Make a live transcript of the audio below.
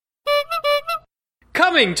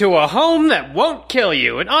Coming to a home that won't kill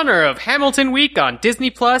you. In honor of Hamilton Week on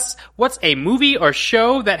Disney+, what's a movie or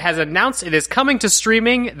show that has announced it is coming to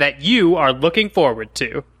streaming that you are looking forward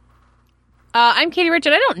to? I'm Katie Rich,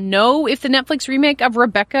 and I don't know if the Netflix remake of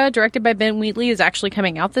Rebecca, directed by Ben Wheatley, is actually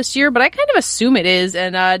coming out this year, but I kind of assume it is,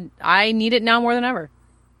 and I need it now more than ever.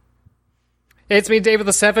 It's me, David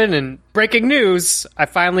the Seven, and breaking news, I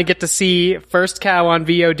finally get to see First Cow on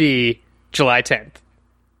VOD July 10th.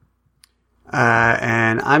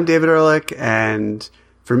 And I'm David Ehrlich, and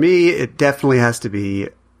for me, it definitely has to be,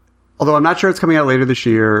 although I'm not sure it's coming out later this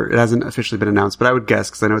year, it hasn't officially been announced, but I would guess,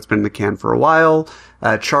 because I know it's been in the can for a while,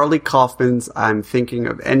 Charlie Kaufman's I'm Thinking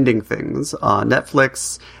of Ending Things on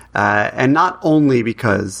Netflix, and not only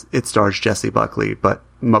because it stars Jessie Buckley, but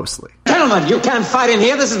mostly. Gentlemen, you can't fight in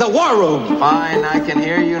here. This is the war room. Fine, I can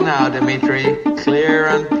hear you now, Dimitri. Clear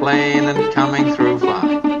and plain and coming through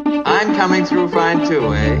fine. I'm coming through fine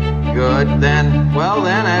too, eh? Good. Then,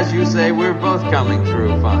 as you say, we're both coming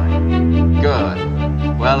through fine.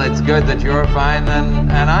 Good. Well, it's good that you're fine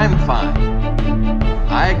and I'm fine.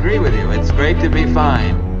 I agree with you. It's great to be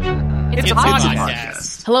fine. It's a podcast.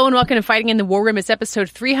 Hello and welcome to Fighting in the War Room. It's episode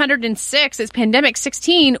 306. It's Pandemic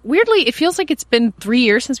 16. Weirdly, it feels like it's been 3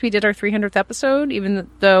 years since we did our 300th episode, even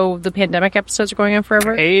though the pandemic episodes are going on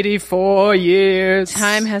forever. 84 years.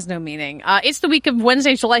 Time has no meaning. It's the week of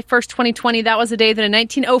Wednesday, July 1st, 2020. That was the day that in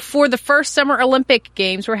 1904, the first Summer Olympic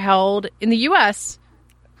Games were held in the U.S.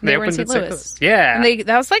 They were in St. Louis. Yeah. And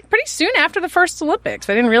that was like pretty soon after the first Olympics.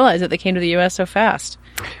 I didn't realize that they came to the U.S. so fast.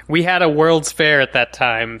 We had a World's Fair at that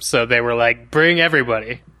time, so they were like, bring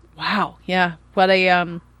everybody. Wow. Yeah. What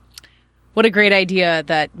a great idea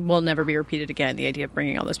that will never be repeated again, the idea of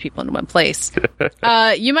bringing all those people into one place.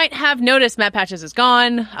 You might have noticed Matt Patches is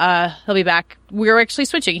gone. He'll be back. We're actually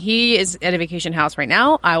switching. He is at a vacation house right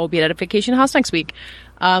now. I will be at a vacation house next week.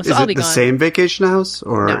 So is I'll it be the gone. same vacation house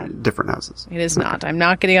or No. different houses? It is not. I'm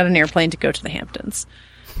not getting on an airplane to go to the Hamptons.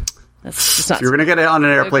 That's just not. If you're going to get on an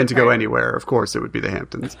airplane to go anywhere, of course it would be the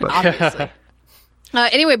Hamptons. But Obviously.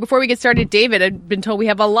 Anyway, before we get started, David, I've been told we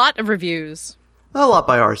have a lot of reviews. a lot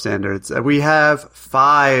by our standards. We have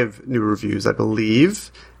 5 new reviews, I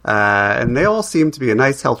believe. And they all seem to be a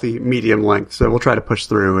nice, healthy, medium length. So we'll try to push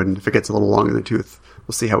through, and if it gets a little long in the tooth,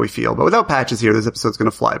 we'll see how we feel. But without Patches here, this episode's going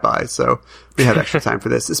to fly by. So we have extra time for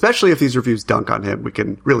this, especially if these reviews dunk on him. We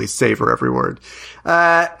can really savor every word.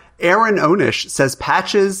 Aaron Onish says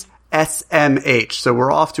Patches SMH. So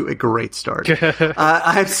we're off to a great start.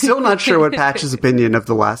 I'm still not sure what Patch's opinion of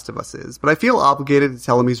The Last of Us is, but I feel obligated to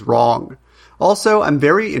tell him he's wrong. Also, I'm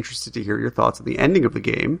very interested to hear your thoughts on the ending of the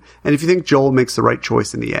game, and if you think Joel makes the right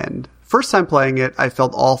choice in the end. First time playing it, I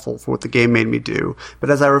felt awful for what the game made me do,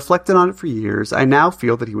 but as I reflected on it for years, I now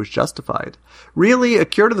feel that he was justified. Really, a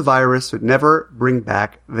cure to the virus would never bring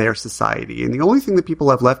back their society, and the only thing that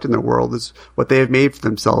people have left in their world is what they have made for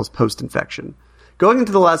themselves post-infection. Going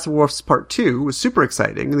into The Last of Us Part 2 was super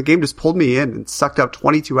exciting, and the game just pulled me in and sucked up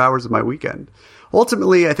 22 hours of my weekend.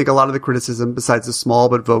 Ultimately, I think a lot of the criticism, besides the small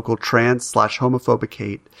but vocal trans/homophobic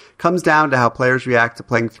hate, comes down to how players react to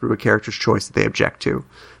playing through a character's choice that they object to.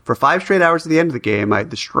 For 5 straight hours at the end of the game, I had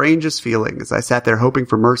the strangest feeling as I sat there hoping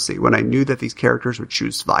for mercy when I knew that these characters would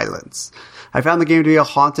choose violence. I found the game to be a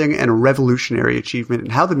haunting and a revolutionary achievement in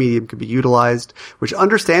how the medium could be utilized, which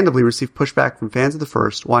understandably received pushback from fans of the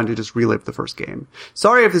first wanting to just relive the first game.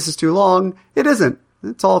 Sorry if this is too long. It isn't.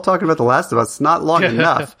 It's all talking about The Last of Us. It's not long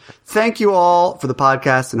enough. Thank you all for the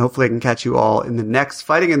podcast, and hopefully I can catch you all in the next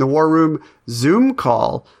Fighting in the War Room Zoom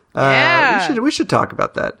call. We should talk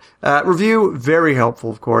about that. Review, very helpful,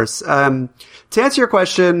 of course. To answer your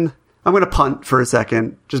question, I'm going to punt for a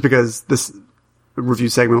second, just because this review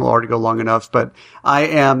segment will already go long enough, but I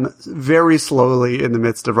am very slowly in the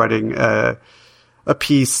midst of writing a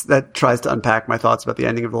piece that tries to unpack my thoughts about the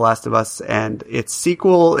ending of The Last of Us and its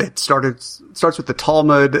sequel. It starts with the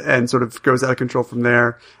Talmud and sort of goes out of control from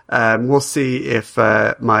there. We'll see if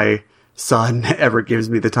my son ever gives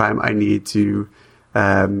me the time I need to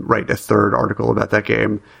write a 3rd article about that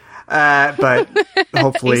game. But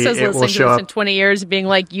hopefully it will show up in 20 years being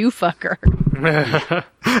like, you fucker.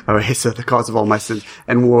 Okay, so the cause of all my sins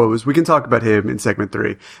and woes. We can talk about him in segment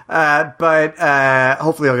 3. But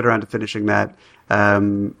hopefully I'll get around to finishing that.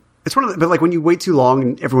 It's one of the, but like when you wait too long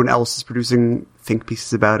and everyone else is producing think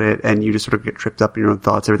pieces about it and you just sort of get tripped up in your own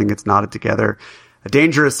thoughts, everything gets knotted together. A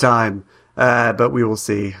dangerous time. But we will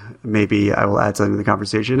see. Maybe I will add something to the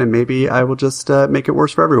conversation, and maybe I will just make it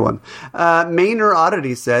worse for everyone. Maynor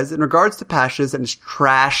Oddity says, in regards to Patches and his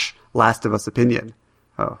trash Last of Us opinion.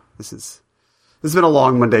 Oh, this is This has been a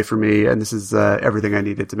long Monday for me, and this is everything I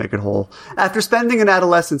needed to make it whole. After spending an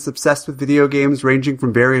adolescence obsessed with video games ranging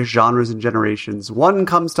from various genres and generations, one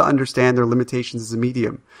comes to understand their limitations as a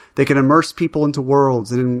medium. They can immerse people into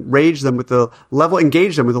worlds and engage them with the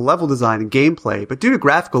level design and gameplay, but due to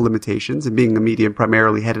graphical limitations and being a medium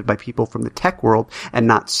primarily headed by people from the tech world and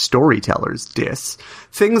not storytellers,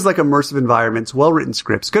 things like immersive environments, well-written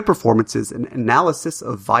scripts, good performances, and analysis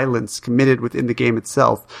of violence committed within the game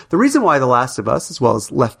itself. The reason why The Last of Us, as well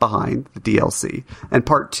as Left Behind, the DLC, and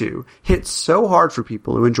Part 2 hit so hard for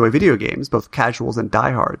people who enjoy video games, both casuals and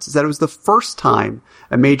diehards, is that it was the first time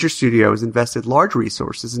a major studio has invested large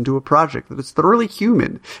resources into a project that is thoroughly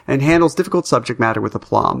human and handles difficult subject matter with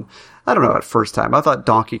aplomb. I don't know, at first time, I thought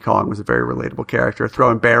Donkey Kong was a very relatable character,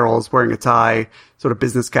 throwing barrels, wearing a tie, sort of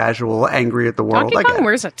business casual, angry at the world. Donkey Kong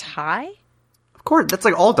wears a tie? Of course, that's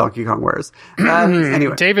like all Donkey Kong wears.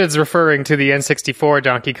 Anyway. David's referring to the N64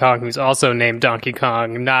 Donkey Kong, who's also named Donkey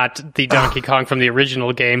Kong, not the Donkey Kong from the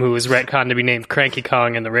original game, who was retconned to be named Cranky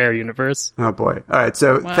Kong in the Rare universe. Oh boy. All right,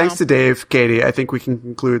 so Thanks to Dave, Katie, I think we can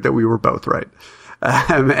conclude that we were both right.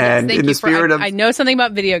 And in the spirit of... I know something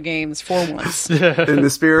about video games for once. In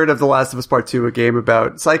the spirit of The Last of Us Part 2, a game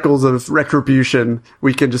about cycles of retribution,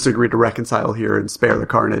 we can just agree to reconcile here and spare the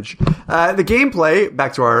carnage. The gameplay,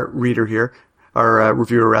 back to our reader here, our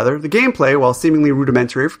reviewer rather, the gameplay, while seemingly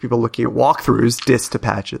rudimentary for people looking at walkthroughs, discs to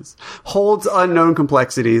patches, holds unknown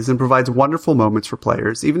complexities and provides wonderful moments for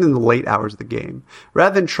players, even in the late hours of the game.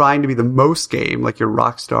 Rather than trying to be the most game like your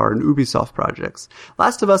Rockstar and Ubisoft projects,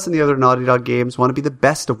 Last of Us and the other Naughty Dog games want to be the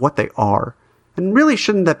best of what they are. And really,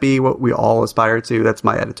 shouldn't that be what we all aspire to? That's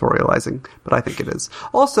my editorializing, but I think it is.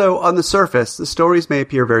 Also, on the surface, the stories may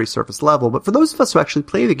appear very surface level, but for those of us who actually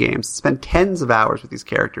play the games, spend tens of hours with these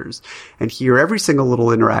characters, and hear every single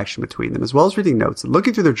little interaction between them, as well as reading notes and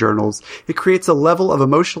looking through their journals, it creates a level of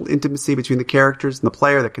emotional intimacy between the characters and the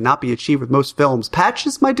player that cannot be achieved with most films.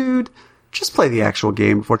 Patches, my dude? Just play the actual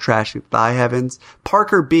game before trashing the high heavens.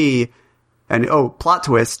 Parker B. And, plot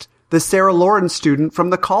twist, the Sarah Lawrence student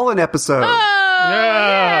from the Call-In episode.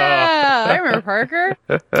 Yeah, I remember Parker.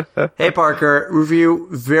 Hey, Parker. Review,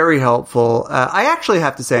 very helpful. I actually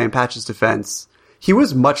have to say, in Patch's defense, he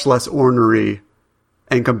was much less ornery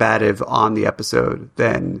and combative on the episode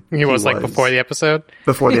than he was like before the episode?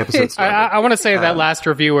 Before the episode started. I want to say that last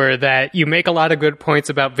reviewer that you make a lot of good points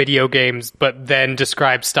about video games, but then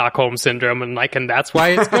describe Stockholm Syndrome and that's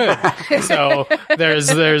why it's good. So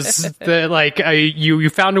there's you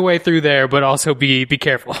found a way through there, but also be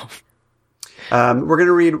careful. We're going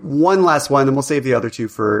to read one last one, and we'll save the other two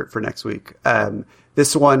for next week.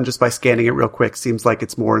 This one, just by scanning it real quick, seems like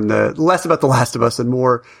it's more less about The Last of Us and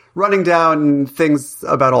more running down things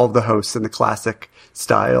about all of the hosts in the classic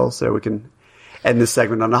style. So we can end this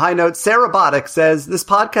segment on a high note. Sarah Boddick says, this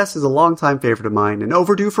podcast is a longtime favorite of mine and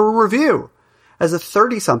overdue for a review. As a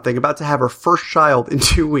 30-something about to have her first child in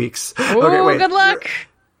 2 weeks. Ooh, okay, wait. Good luck.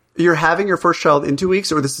 You're having your first child in 2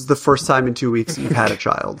 weeks, or this is the first time in 2 weeks you've had a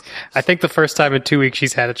child? I think the first time in 2 weeks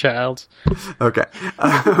she's had a child. Okay.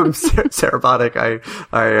 Sarah Boddick,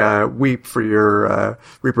 I weep for your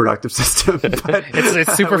reproductive system. But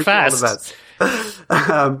it's super fast.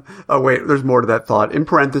 Wait, there's more to that thought. In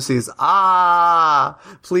parentheses,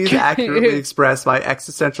 please accurately express my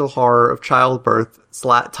existential horror of childbirth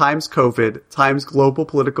times COVID times global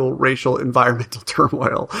political, racial, environmental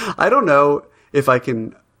turmoil. I don't know if I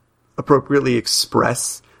can appropriately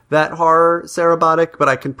express that horror, Sarah Boddick, but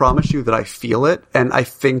I can promise you that I feel it, and I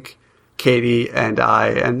think Katie and I,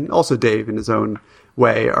 and also Dave in his own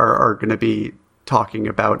way, are going to be talking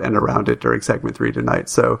about and around it during segment 3 tonight,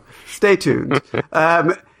 so stay tuned.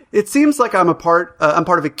 It seems like I'm part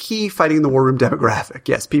of a key fighting in the war room demographic.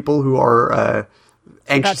 Yes, people who are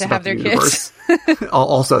anxious about the universe.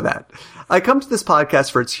 Also that. I come to this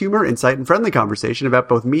podcast for its humor, insight, and friendly conversation about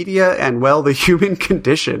both media and, well, the human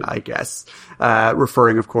condition, I guess.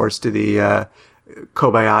 Referring, of course, to the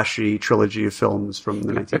Kobayashi trilogy of films from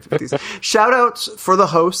the 1950s. Shout-outs for the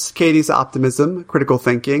hosts. Katie's optimism, critical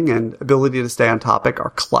thinking, and ability to stay on topic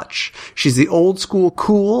are clutch. She's the old-school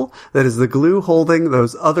cool that is the glue holding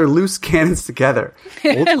those other loose cannons together.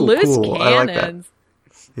 Old-school loose cool. Cannons. I like that.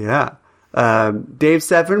 Yeah. Dave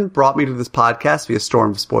Severn brought me to this podcast via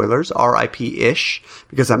Storm of Spoilers, RIP-ish,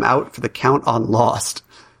 because I'm out for the count on Lost.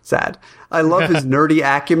 Sad. I love his nerdy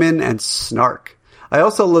acumen and snark. I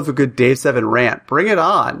also love a good Dave Severn rant. Bring it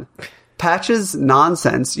on. Patch's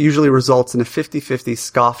nonsense usually results in a 50-50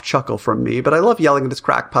 scoff chuckle from me, but I love yelling at his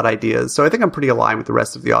crackpot ideas, so I think I'm pretty aligned with the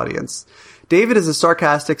rest of the audience. David is a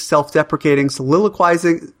sarcastic, self-deprecating,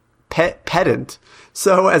 soliloquizing pedant.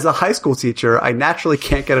 So as a high school teacher, I naturally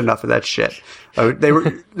can't get enough of that shit.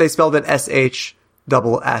 They spelled it SH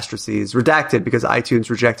double asterisks, redacted because iTunes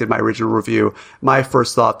rejected my original review. My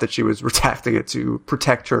first thought that she was redacting it to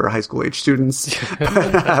protect her high school age students.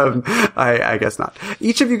 I guess not.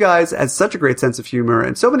 Each of you guys has such a great sense of humor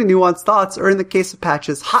and so many nuanced thoughts, or in the case of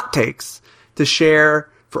Patches, hot takes to share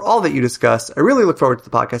for all that you discuss. I really look forward to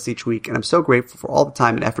the podcast each week, and I'm so grateful for all the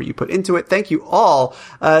time and effort you put into it. Thank you all.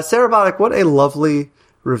 Sarah Boddick, what a lovely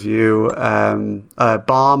review. A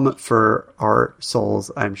balm for our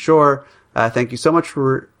souls, I'm sure. Thank you so much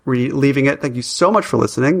for leaving it. Thank you so much for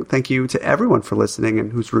listening. Thank you to everyone for listening and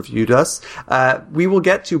who's reviewed us. We will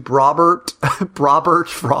get to Brobert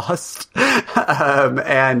Frost,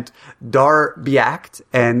 and Dar Biact,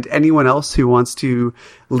 and anyone else who wants to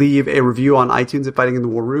leave a review on iTunes at Fighting in the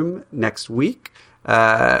War Room next week.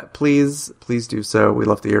 Please do so. We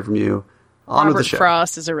love to hear from you. On with the show.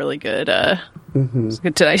 Frost is a really good, it's a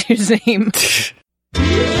good iTunes name.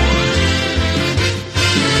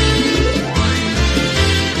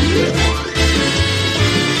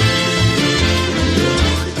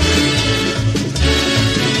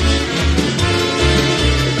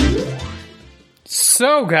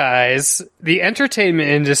 So, guys, the entertainment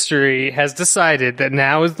industry has decided that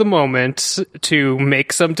now is the moment to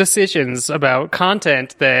make some decisions about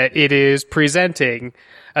content that it is presenting,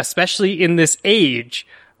 especially in this age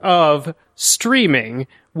of streaming,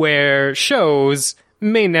 where shows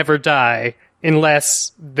may never die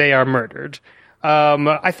unless they are murdered.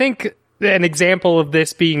 I think an example of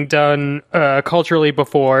this being done culturally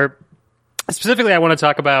before, specifically I want to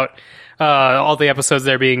talk about all the episodes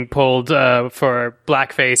that are being pulled for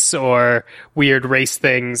blackface or weird race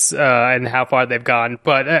things and how far they've gone.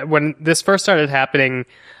 But when this first started happening,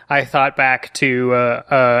 I thought back to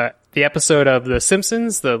the episode of The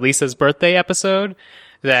Simpsons, the Lisa's birthday episode,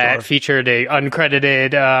 that featured a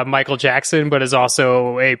uncredited Michael Jackson, but is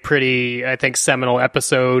also a pretty, I think, seminal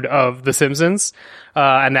episode of The Simpsons.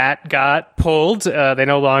 And that got pulled. They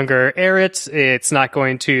no longer air it. It's not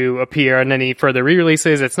going to appear on any further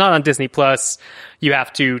re-releases. It's not on Disney Plus. You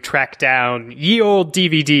have to track down ye old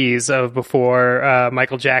DVDs of before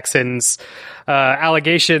Michael Jackson's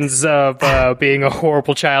allegations of being a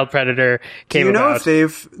horrible child predator came about. Do you know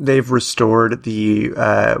if they've restored the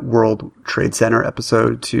World Trade Center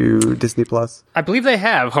episode to Disney Plus? I believe they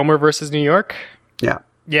have. Homer versus New York. Yeah.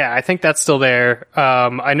 Yeah, I think that's still there.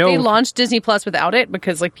 I know they launched Disney Plus without it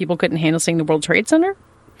because people couldn't handle seeing the World Trade Center.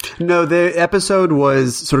 No, the episode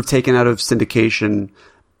was sort of taken out of syndication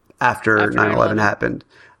after 9/11 happened.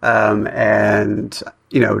 And,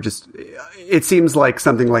 just it seems like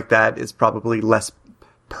something like that is probably less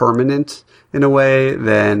permanent in a way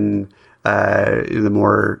than the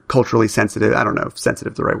more culturally sensitive. I don't know if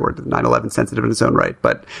sensitive is the right word. 9/11 sensitive in its own right.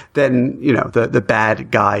 But then, the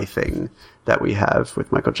bad guy thing that we have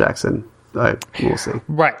with Michael Jackson. We'll see.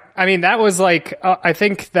 Right. I mean, that was I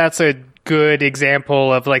think that's a good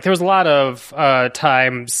example of there was a lot of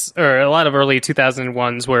times, or a lot of early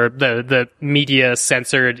 2001s where the media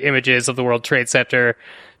censored images of the World Trade Center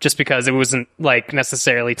just because it wasn't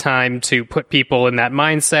necessarily time to put people in that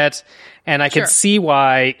mindset. And I could see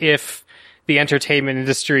why, if the entertainment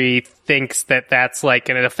industry thinks that that's an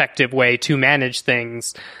effective way to manage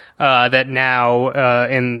things, that now,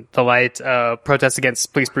 in the light of protests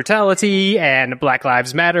against police brutality and Black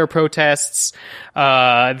Lives Matter protests,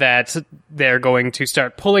 that they're going to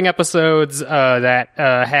start pulling episodes that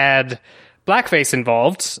had blackface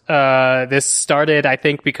involved. This started, I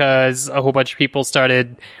think, because a whole bunch of people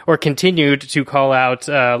started or continued to call out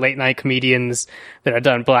late night comedians that had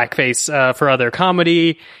done blackface for other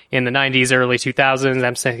comedy in the 90s, early 2000s.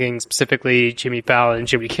 I'm thinking specifically Jimmy Fallon and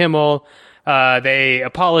Jimmy Kimmel. They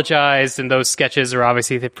apologized, and those sketches are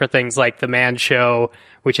obviously for things like The Man Show,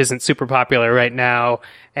 which isn't super popular right now,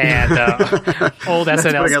 and old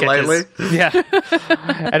SNL sketches. Yeah,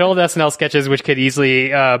 and old SNL sketches which could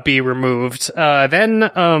easily be removed. Then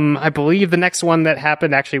I believe the next one that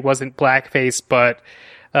happened actually wasn't blackface, but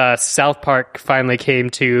South Park finally came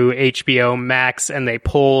to HBO Max, and they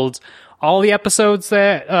pulled all the episodes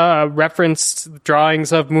that referenced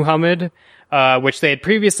drawings of Muhammad. Which they had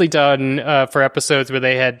previously done for episodes where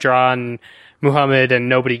they had drawn Muhammad and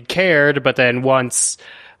nobody cared, but then once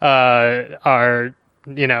our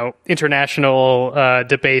international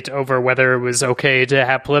debate over whether it was okay to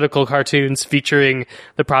have political cartoons featuring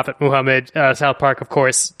the Prophet Muhammad, South Park, of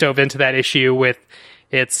course, dove into that issue with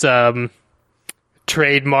its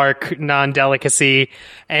trademark non-delicacy,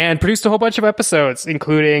 and produced a whole bunch of episodes,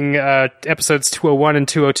 including episodes 201 and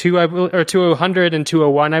 202, or 200 and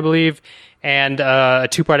 201, I believe, and a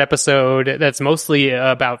two-part episode that's mostly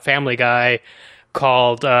about Family Guy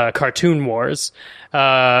called Cartoon Wars.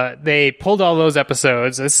 They pulled all those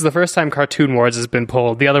episodes. This is the first time Cartoon Wars has been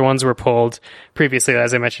pulled. The other ones were pulled previously,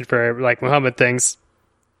 as I mentioned, for like Muhammad things.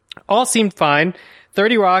 All seemed fine.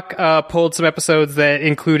 30 Rock pulled some episodes that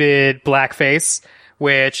included blackface,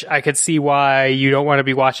 which I could see why you don't want to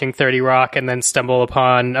be watching 30 Rock and then stumble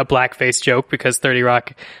upon a blackface joke, because 30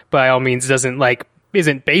 Rock, by all means,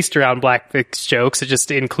 isn't based around blackface jokes. It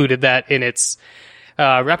just included that in its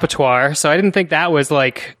repertoire. So I didn't think that was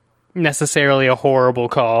like necessarily a horrible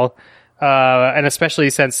call. And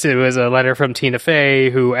especially since it was a letter from Tina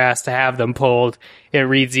Fey who asked to have them pulled, it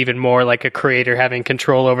reads even more like a creator having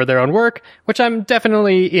control over their own work, which I'm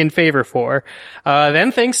definitely in favor for.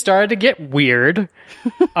 Then things started to get weird.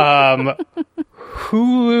 Hulu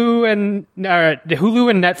and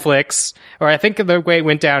Netflix, or I think the way it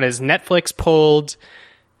went down is Netflix pulled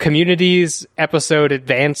Community's episode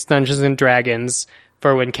Advanced Dungeons and Dragons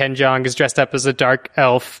for when Ken Jeong is dressed up as a dark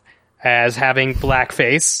elf as having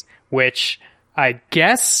blackface, which I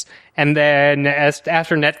guess, and then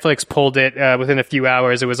after Netflix pulled it within a few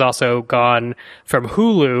hours, it was also gone from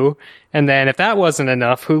Hulu. And then if that wasn't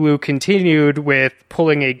enough, Hulu continued with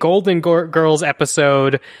pulling a Golden Girls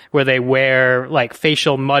episode where they wear like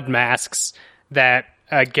facial mud masks that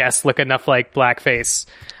I guess look enough like blackface.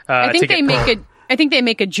 I think they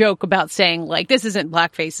make a joke about saying like, this isn't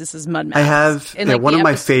blackface, this is mud masks. I have one of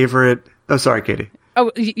my favorite. Oh, sorry, Katie. Oh,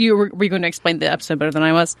 were you going to explain the episode better than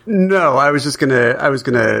I was? No, I was gonna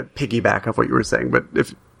piggyback off what you were saying, but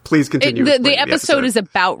please continue. The episode is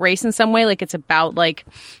about race in some way. Like, it's about like,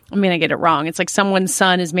 I mean, I get it wrong. It's like someone's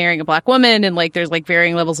son is marrying a black woman, and like there's like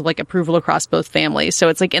varying levels of like approval across both families. So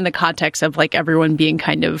it's like in the context of like everyone being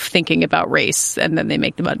kind of thinking about race, and then they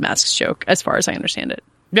make the mud masks joke, as far as I understand it.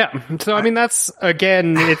 Yeah. So, I mean, that's,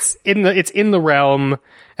 again, it's in the realm.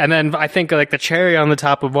 And then I think like the cherry on the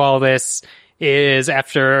top of all this is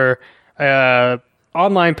after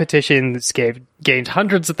online petitions gained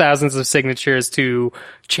hundreds of thousands of signatures to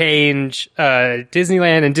change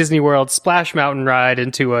Disneyland and Disney World Splash Mountain ride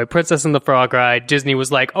into a Princess and the Frog ride. Disney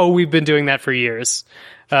was like, oh, we've been doing that for years.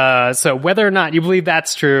 So whether or not you believe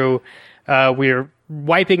that's true, we're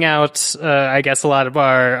wiping out, I guess, a lot of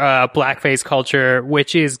our blackface culture,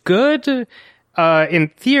 which is good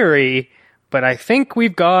in theory, but I think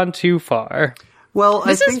we've gone too far. Well,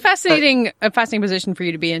 this is fascinating. A fascinating position for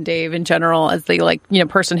you to be in, Dave, in general, as the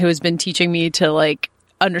person who has been teaching me to like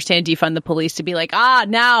understand defund the police, to be like,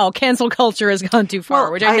 now cancel culture has gone too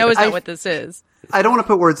far, which I know is not what this is. I don't want to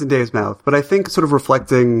put words in Dave's mouth, but I think sort of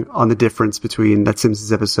reflecting on the difference between that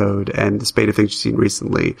Simpsons episode and the spate of things you've seen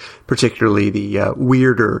recently, particularly the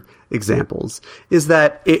weirder examples, is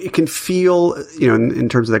that it can feel, in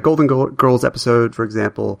terms of that Golden Girls episode, for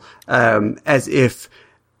example, as if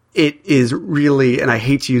it is really, and I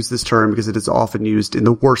hate to use this term because it is often used in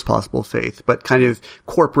the worst possible faith, but kind of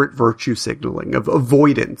corporate virtue signaling, of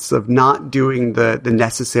avoidance, of not doing the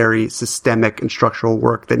necessary systemic and structural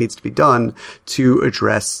work that needs to be done to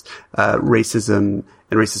address racism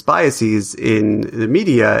and racist biases in the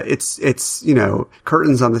media. It's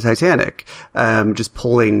curtains on the Titanic, just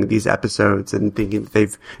pulling these episodes and thinking that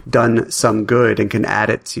they've done some good and can add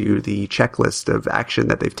it to the checklist of action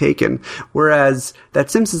that they've taken. Whereas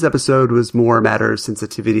that Simpsons episode was more a matter of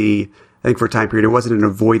sensitivity. I think for a time period, it wasn't an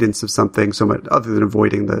avoidance of something so much other than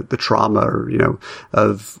avoiding the trauma or,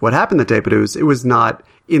 of what happened that day. But it was not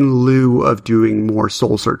in lieu of doing more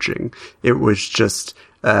soul searching. It was just,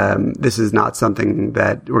 this is not something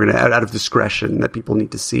that we're going to, out of discretion, that people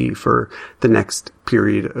need to see for the next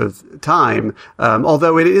period of time.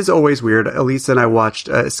 Although it is always weird. Elisa and I watched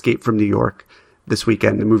Escape from New York this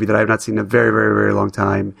weekend, a movie that I have not seen in a very, very, very long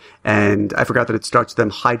time. And I forgot that it starts with them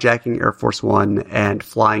hijacking Air Force One and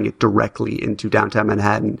flying it directly into downtown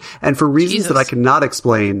Manhattan. And for reasons that I cannot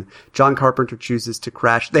explain, John Carpenter chooses to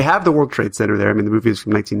crash. They have the World Trade Center there. I mean, the movie is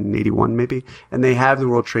from 1981 maybe. And they have the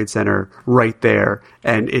World Trade Center right there.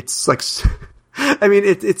 And it's like, I mean,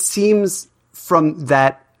 it seems from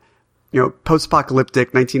that,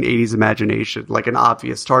 post-apocalyptic 1980s imagination, like an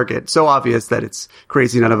obvious target. So obvious that it's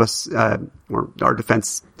crazy none of us, or our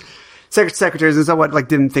defense secretaries and somewhat,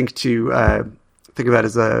 didn't think to, think of that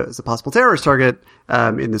as a possible terrorist target,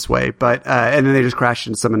 in this way. But, and then they just crashed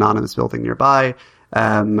into some anonymous building nearby.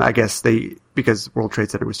 I guess because World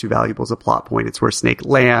Trade Center was too valuable as a plot point, it's where Snake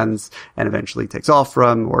lands and eventually takes off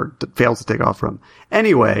from, or fails to take off from.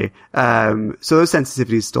 Anyway, so those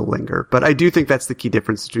sensitivities still linger, but I do think that's the key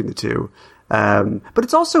difference between the two. But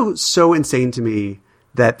it's also so insane to me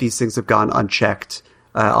that these things have gone unchecked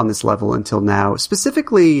on this level until now,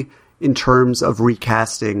 specifically in terms of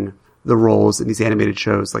recasting the roles in these animated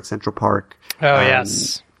shows like Central Park. Oh,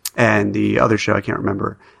 yes. And the other show, I can't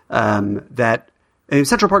remember. And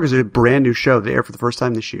Central Park is a brand new show. They aired for the first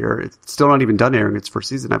time this year. It's still not even done airing its first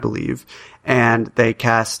season, I believe. And they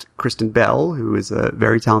cast Kristen Bell, who is a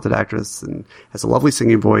very talented actress and has a lovely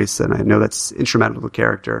singing voice. And I know that's instrumental to the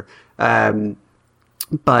character. But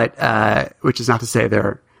which is not to say there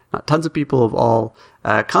are not tons of people of all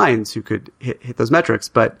kinds who could hit those metrics.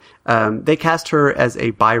 But they cast her as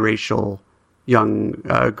a biracial young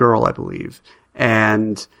girl, I believe.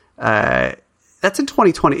 And that's in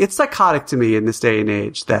 2020. It's psychotic to me in this day and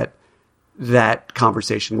age that that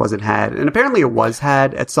conversation wasn't had. And apparently it was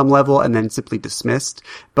had at some level and then simply dismissed.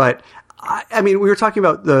 But I mean, we were talking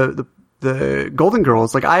about the Golden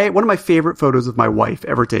Girls. Like one of my favorite photos of my wife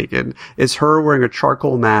ever taken is her wearing a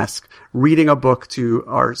charcoal mask, reading a book to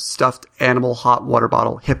our stuffed animal hot water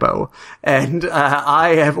bottle Hippo. And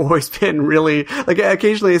I have always been really, like,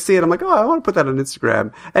 occasionally I see it, I'm like, oh, I want to put that on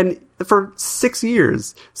Instagram. And for 6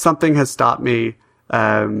 years, something has stopped me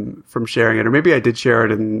from sharing it. Or maybe I did share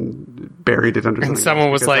it and buried it under something. And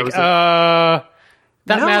someone was like, that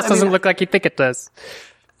mask doesn't look like you think it does.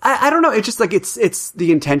 I don't know. It's just like it's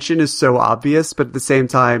the intention is so obvious, but at the same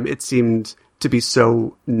time, it seemed to be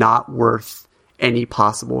so not worth any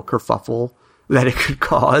possible kerfuffle that it could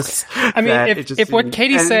cause. I mean, if what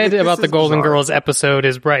Katie said about the Golden Girls episode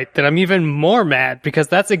is right, then I'm even more mad because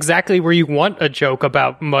that's exactly where you want a joke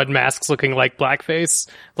about mud masks looking like blackface.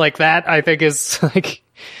 Like that, I think is like.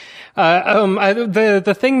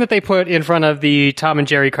 The thing that they put in front of the Tom and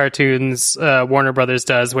Jerry cartoons, Warner Brothers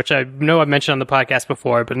does, which I know I've mentioned on the podcast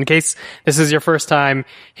before, but in case this is your first time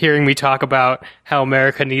hearing me talk about how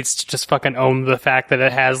America needs to just fucking own the fact that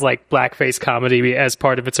it has like blackface comedy as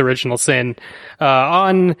part of its original sin,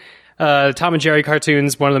 on Tom and Jerry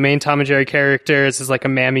cartoons, one of the main Tom and Jerry characters is like a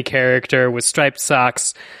mammy character with striped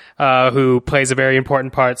socks, who plays a very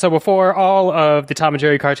important part. So before all of the Tom and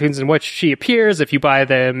Jerry cartoons in which she appears, if you buy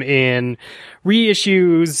them in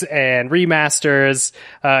reissues and remasters,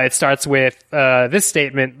 it starts with this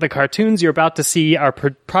statement: the cartoons you're about to see are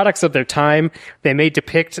products of their time. They may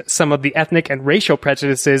depict some of the ethnic and racial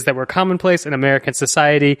prejudices that were commonplace in American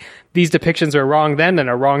society. These depictions are wrong then and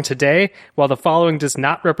are wrong today. While the following does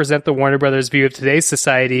not represent the Warner Brothers view of today's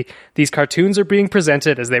society, these cartoons are being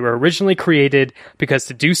presented as they were originally created, because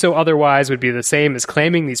to do so otherwise would be the same as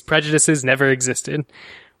claiming these prejudices never existed.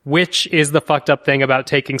 Which is the fucked up thing about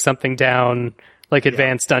taking something down like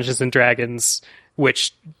Advanced Dungeons and Dragons,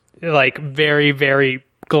 which like very, very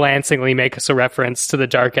glancingly makes a reference to the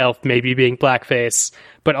Dark Elf maybe being blackface,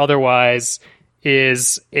 but otherwise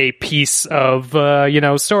is a piece of,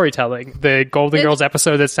 storytelling. The Golden Girls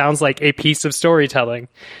episode that sounds like a piece of storytelling.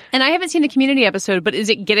 And I haven't seen the Community episode, but is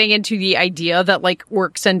it getting into the idea that, like,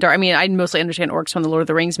 orcs and I mean, I mostly understand orcs from the Lord of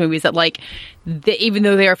the Rings movies, that, like, even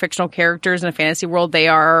though they are fictional characters in a fantasy world, they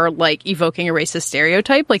are, like, evoking a racist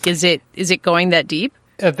stereotype? Like, is it going that deep?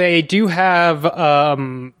 They do have,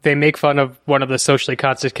 they make fun of one of the socially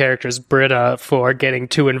conscious characters, Britta, for getting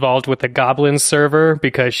too involved with the Goblin server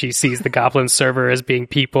because she sees the Goblin server as being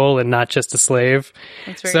people and not just a slave.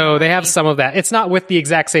 So they have some of that. It's not with the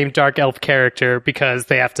exact same Dark Elf character because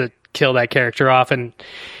they have to kill that character off, and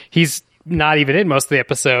he's not even in most of the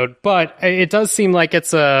episode, but it does seem like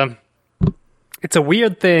it's a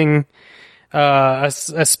weird thing,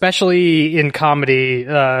 especially in comedy,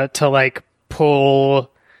 to like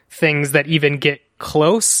pull things that even get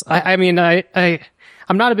close. I'm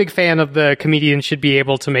not a big fan of the comedian should be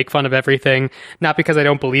able to make fun of everything, not because I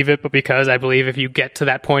don't believe it, but because I believe if you get to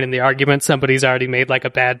that point in the argument, somebody's already made like a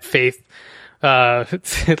bad faith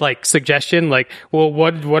like suggestion, like, well,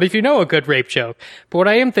 what if you know a good rape joke? But what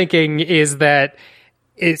I am thinking is that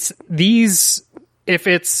if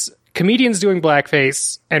it's comedians doing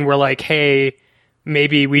blackface and we're like, hey,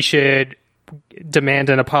 maybe we should demand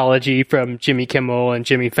an apology from Jimmy Kimmel and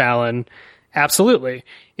Jimmy Fallon, absolutely.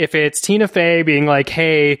 If it's Tina Fey being like,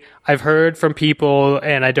 hey, I've heard from people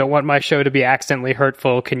and I don't want my show to be accidentally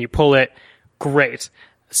hurtful, can you pull it? Great.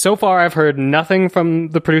 So far, I've heard nothing from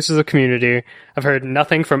the producers of Community. I've heard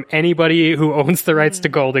nothing from anybody who owns the rights to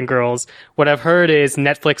Golden Girls. What I've heard is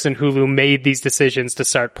Netflix and Hulu made these decisions to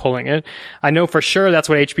start pulling it. I know for sure that's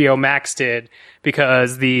what HBO Max did,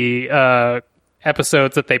 because the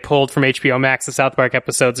episodes that they pulled from HBO Max, the South Park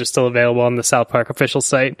episodes, are still available on the South Park official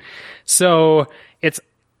site. So it's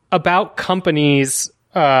about companies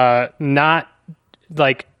not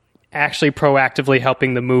like actually proactively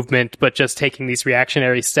helping the movement, but just taking these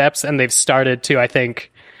reactionary steps. And they've started to, I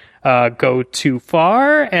think, go too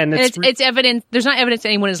far, and it's evident. There's not evidence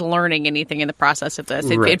anyone is learning anything in the process of this.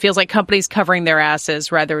 Right. It feels like companies covering their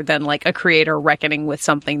asses rather than like a creator reckoning with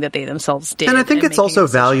something that they themselves did. And I think it's making also a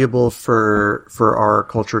decision. valuable for our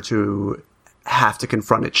culture to have to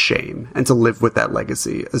confront its shame and to live with that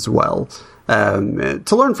legacy as well,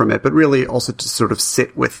 to learn from it, but really also to sort of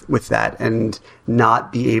sit with that and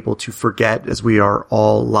not be able to forget, as we are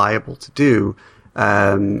all liable to do,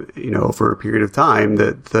 for a period of time,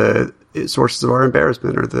 the sources of our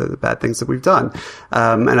embarrassment or the bad things that we've done.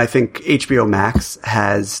 And I think HBO Max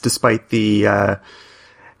has, despite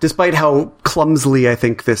how clumsily I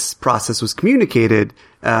think this process was communicated,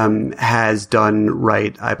 has done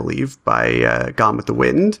right, I believe, by Gone with the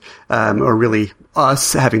Wind, or really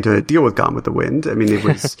us having to deal with Gone with the Wind. I mean, it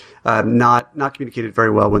was not communicated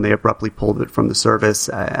very well when they abruptly pulled it from the service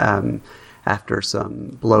after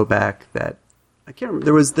some blowback that I can't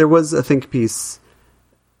remember. There was a think piece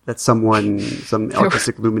that some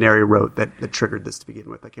artistic luminary wrote that triggered this to begin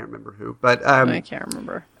with. I can't remember who, but I can't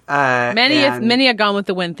remember. Many a Gone with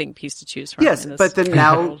the Wind think piece to choose from. Yes, but then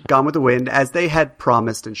now Gone with the Wind, as they had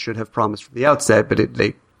promised and should have promised from the outset, but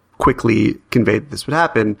they quickly conveyed this would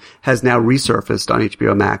happen, has now resurfaced on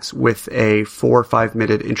HBO Max with a 4 or 5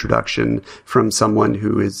 minute introduction from someone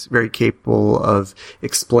who is very capable of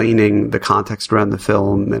explaining the context around the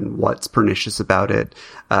film and what's pernicious about it.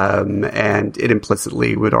 And it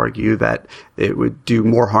implicitly would argue that it would do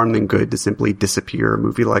more harm than good to simply disappear a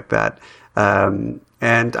movie like that.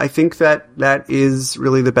 And I think that is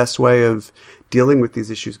really the best way of dealing with these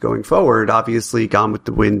issues going forward. Obviously, Gone with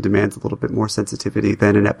the Wind demands a little bit more sensitivity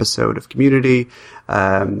than an episode of Community,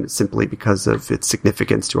 simply because of its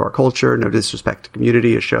significance to our culture. No disrespect to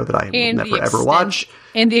Community, a show that I will never ever watch.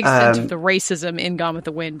 And the extent of the racism in Gone with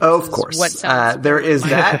the Wind. Oh, of course. There is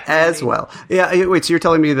that as well. Yeah, wait, so you're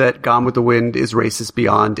telling me that Gone with the Wind is racist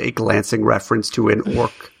beyond a glancing reference to an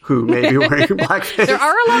orc who may be wearing blackface? There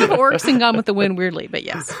are a lot of orcs in Gone with the Wind, weirdly, but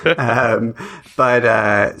yes. So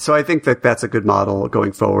I think that that's a good model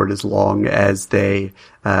going forward, as long as they,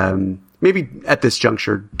 maybe at this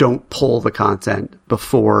juncture, don't pull the content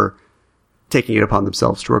before taking it upon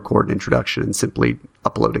themselves to record an introduction and simply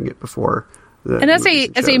uploading it before. And as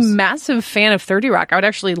a massive fan of 30 Rock, I would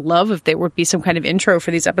actually love if there would be some kind of intro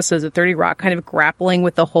for these episodes of 30 Rock, kind of grappling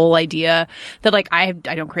with the whole idea that, like, I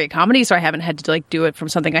don't create comedy, so I haven't had to, like, do it from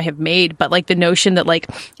something I have made. But, like, the notion that, like,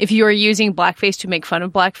 if you are using blackface to make fun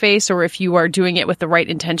of blackface, or if you are doing it with the right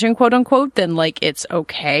intention, quote unquote, then, like, it's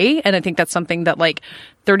okay. And I think that's something that, like,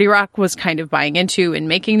 30 Rock was kind of buying into in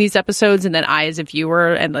making these episodes, and then I, as a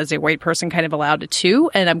viewer and as a white person, kind of allowed it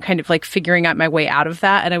too. And I'm kind of like figuring out my way out of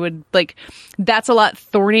that. And I would like, that's a lot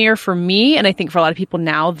thornier for me, and I think for a lot of people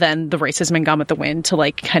now, than the racism in Gone with the Wind to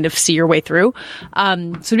like kind of see your way through.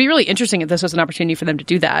 So it'd be really interesting if this was an opportunity for them to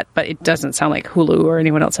do that, but it doesn't sound like Hulu or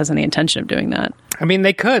anyone else has any intention of doing that. I mean,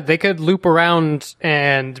 they could loop around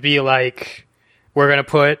and be like, we're going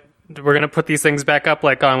to put these things back up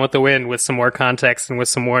like Gone with the Wind with some more context and with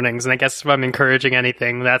some warnings. And I guess if I'm encouraging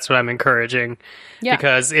anything, that's what I'm encouraging. Yeah.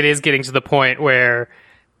 Because it is getting to the point where,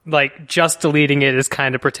 like, just deleting it is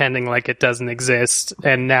kind of pretending like it doesn't exist.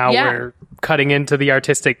 And now we're cutting into the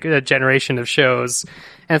artistic generation of shows.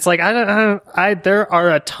 And it's like, there are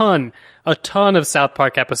a ton of South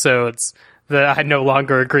Park episodes that I no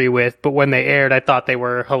longer agree with. But when they aired, I thought they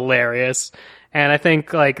were hilarious. And I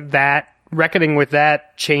think, like, that, reckoning with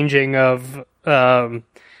that changing of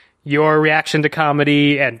your reaction to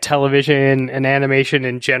comedy and television and animation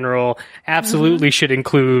in general absolutely should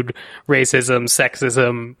include racism,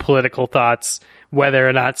 sexism, political thoughts, whether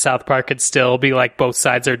or not South Park could still be like both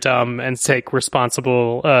sides are dumb and take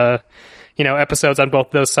responsible episodes on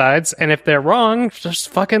both those sides. And if they're wrong, just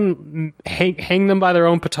fucking hang them by their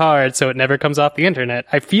own petard so it never comes off the internet.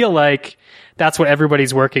 I feel like that's what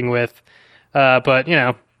everybody's working with. But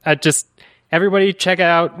everybody check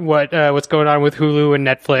out what's going on with Hulu and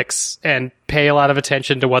Netflix and pay a lot of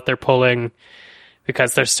attention to what they're pulling,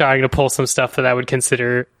 because they're starting to pull some stuff that I would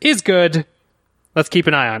consider is good. Let's keep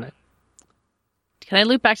an eye on it. Can I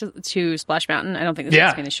loop back to Splash Mountain? I don't think this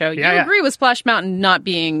is going to show. You Yeah. agree with Splash Mountain not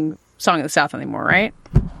being Song of the South anymore, right?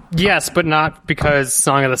 Yes, but not because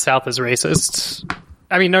Song of the South is racist.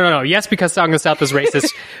 I mean, no. Yes, because Song of the South is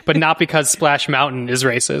racist, but not because Splash Mountain is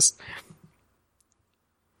racist.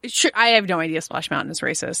 Sure, I have no idea Splash Mountain is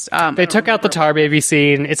racist. They took out the Tar Baby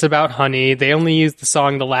scene. It's about honey. They only used the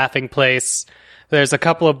song The Laughing Place. There's a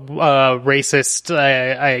couple of racist,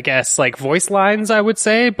 I guess, like voice lines, I would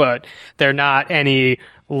say, but they're not any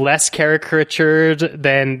less caricatured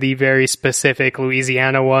than the very specific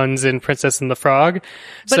Louisiana ones in Princess and the Frog.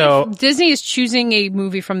 But if Disney is choosing a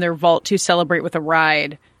movie from their vault to celebrate with a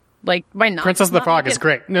ride, Like, why not? Princess of the Frog is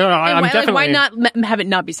great. No, I'm definitely... why not have it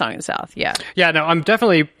not be Song of the South? Yeah. Yeah, no, I'm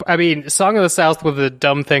definitely... I mean, Song of the South was a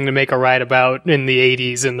dumb thing to make a ride about in the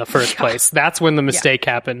 80s in the first place. That's when the mistake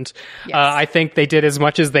happened. Yes. I think they did as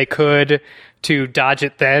much as they could to dodge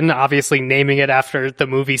it then, obviously naming it after the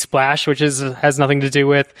movie Splash, which has nothing to do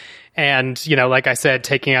with, and, you know, like I said,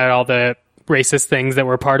 taking out all the racist things that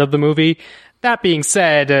were part of the movie. That being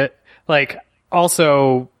said,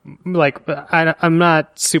 also, I'm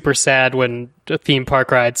not super sad when theme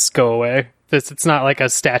park rides go away. It's not like a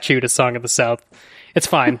statue to Song of the South. It's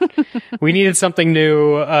fine. We needed something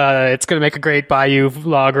new. It's going to make a great Bayou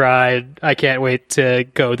log ride. I can't wait to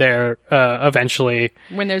go there eventually.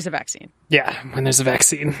 When there's a vaccine. Yeah, when there's a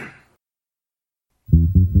vaccine.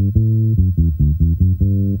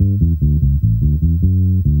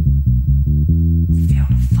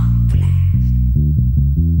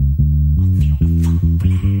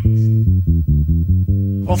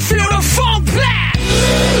 Feel the funk blast!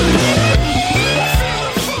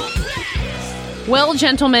 Well,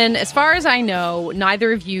 gentlemen, as far as I know,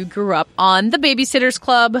 neither of you grew up on The Babysitter's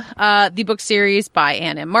Club, the book series by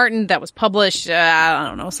Anne M. Martin that was published, I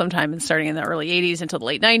don't know, sometime starting in the early 80s until the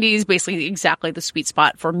late 90s, basically exactly the sweet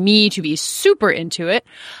spot for me to be super into it.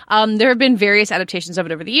 There have been various adaptations of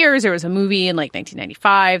it over the years. There was a movie in like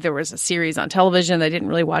 1995. There was a series on television that I didn't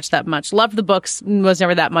really watch that much. Loved the books, was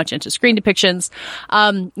never that much into screen depictions.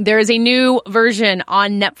 There is a new version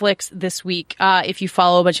on Netflix this week. If you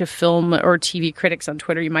follow a bunch of film or TV critics on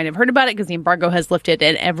Twitter, you might have heard about it because the embargo has lifted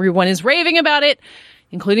and everyone is raving about it,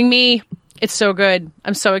 including me. It's so good.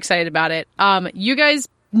 I'm so excited about it. You guys,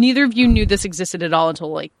 neither of you knew this existed at all until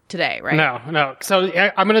like today, right? No. So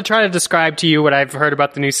I'm going to try to describe to you what I've heard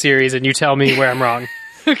about the new series and you tell me where I'm wrong.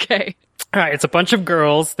 Okay. All right. It's a bunch of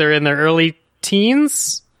girls. They're in their early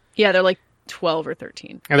teens. Yeah, they're like 12 or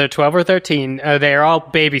 13. And they're 12 or 13. They are all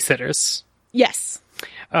babysitters. Yes.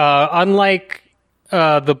 Unlike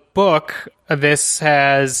the book, this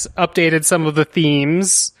has updated some of the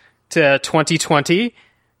themes to 2020.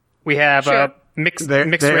 We have mixed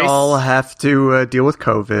race. They all have to deal with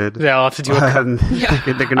COVID. They all have to deal with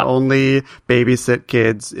COVID. They can only babysit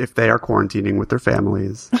kids if they are quarantining with their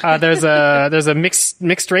families. There's a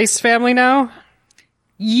mixed race family now.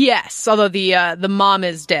 Yes, although the mom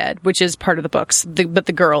is dead, which is part of the books, but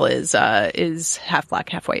the girl is half black,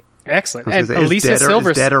 half white. Excellent. And Alicia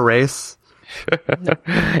Silverstone. Is dead a race? No.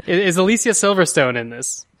 Is Alicia Silverstone in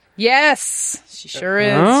this? Yes, she sure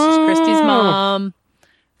is. She's Christy's mom.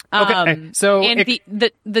 Okay, so and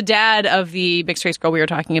the dad of the mixed race girl we were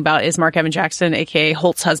talking about is Mark Evan Jackson, aka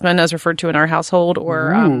Holt's husband, as referred to in our household.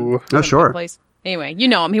 Or oh, sure. Place. Anyway, you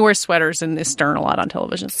know him. He wears sweaters and is stern a lot on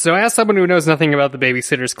television. So, as someone who knows nothing about the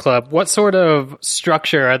Babysitter's Club, what sort of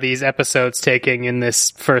structure are these episodes taking in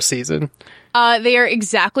this first season? They are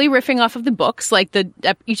exactly riffing off of the books. Like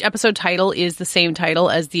each episode title is the same title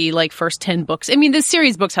as the first 10 books. I mean, this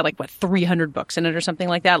series books had 300 books in it or something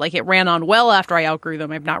like that. Like it ran on well after I outgrew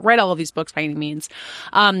them. I've not read all of these books by any means.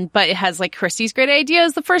 But it has Christy's Great Idea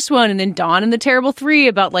as the first one, and then Dawn and the Terrible Three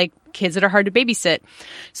about kids that are hard to babysit.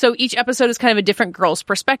 So each episode is kind of a different girl's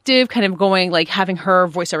perspective, kind of going having her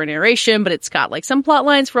voiceover narration, but it's got some plot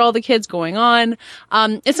lines for all the kids going on.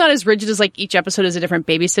 It's not as rigid as each episode is a different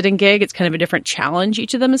babysitting gig. It's kind of a different challenge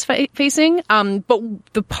each of them is facing. But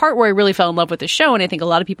the part where I really fell in love with the show, and I think a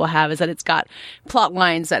lot of people have, is that it's got plot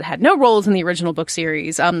lines that had no roles in the original book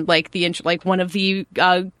series. One of the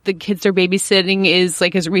kids they're babysitting is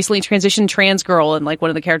a recently transitioned trans girl, and one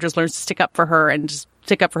of the characters learns to stick up for her and just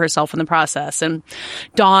stick up for herself in the process. And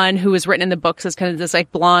Dawn, who was written in the books as kind of this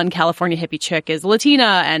blonde California hippie chick, is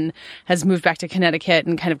Latina and has moved back to Connecticut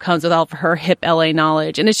and kind of comes with all of her hip LA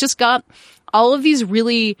knowledge. And it's just got all of these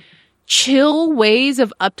really chill ways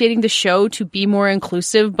of updating the show to be more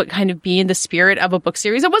inclusive, but kind of be in the spirit of a book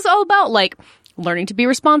series. It was all about learning to be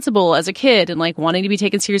responsible as a kid and wanting to be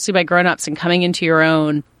taken seriously by grown-ups and coming into your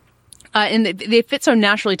own. And they fit so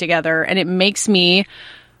naturally together, and it makes me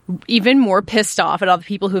even more pissed off at all the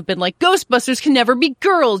people who've been Ghostbusters can never be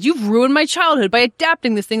girls. You've ruined my childhood by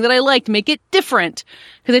adapting this thing that I liked, make it different.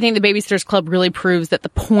 Because I think the Babysitter's Club really proves that the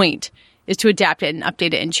point is to adapt it and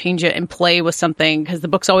update it and change it and play with something, because the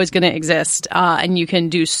book's always going to exist. And you can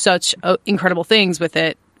do such incredible things with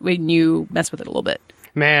it when you mess with it a little bit.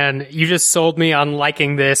 Man, you just sold me on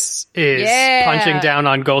liking this is punching down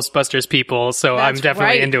on Ghostbusters people, so I'm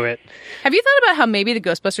definitely into it. Have you thought about how maybe the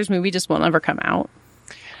Ghostbusters movie just won't ever come out?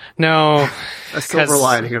 No. A silver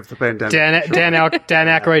lining of the pandemic. Dan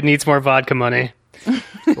Aykroyd needs more vodka money.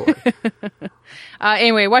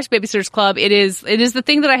 Anyway, watch Babysitter's Club. It is the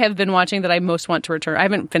thing that I have been watching that I most want to return. I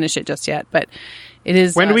haven't finished it just yet, but It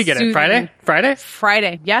is. When do we get soothing. it? Friday?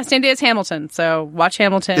 Friday. Yeah, same day as Hamilton. So watch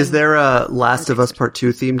Hamilton. Is there a Last of Us Part 2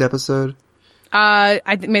 themed episode? I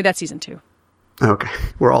made that season 2. Okay.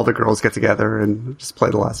 Where all the girls get together and just play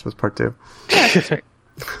The Last of Us Part 2. Yeah, that's right.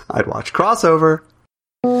 I'd watch Crossover.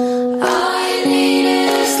 I need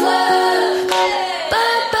is love.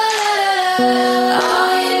 Ba-ba-da-da.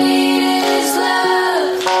 All you need is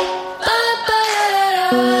love.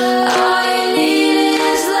 Ba-ba-da-da. All you need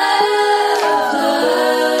is love.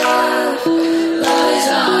 Love is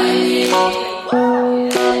all you need.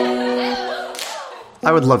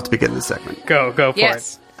 I would love to begin this segment. Go for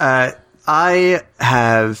Yes. it. I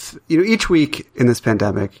have, each week in this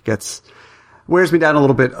pandemic wears me down a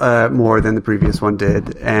little bit more than the previous one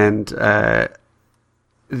did. And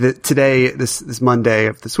today, this Monday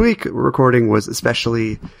of this week, recording was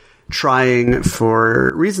especially trying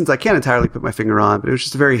for reasons I can't entirely put my finger on, but it was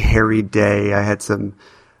just a very hairy day. I had some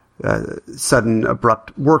sudden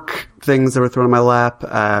abrupt work things that were thrown in my lap.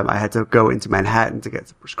 I had to go into Manhattan to get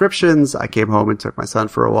some prescriptions. I came home and took my son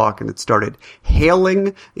for a walk, and it started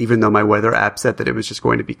hailing, even though my weather app said that it was just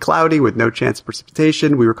going to be cloudy with no chance of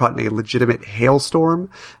precipitation. We were caught in a legitimate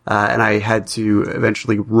hailstorm, and I had to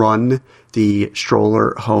eventually run the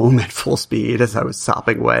stroller home at full speed as I was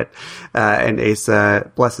sopping wet. And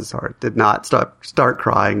Asa, bless his heart, did not start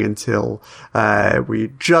crying until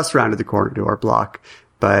we just rounded the corner to our block.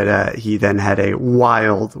 But he then had a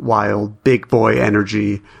wild big boy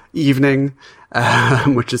energy evening,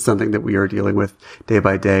 which is something that we are dealing with day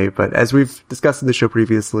by day. But as we've discussed in the show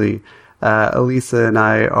previously, Elisa and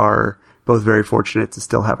I are both very fortunate to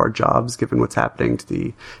still have our jobs, given what's happening to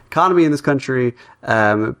the economy in this country.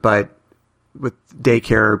 But with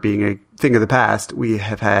daycare being a thing of the past, we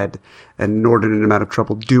have had an inordinate amount of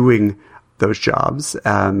trouble doing those jobs.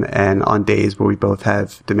 And on days where we both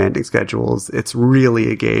have demanding schedules, it's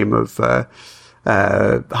really a game of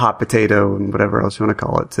hot potato and whatever else you want to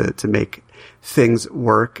call it to make things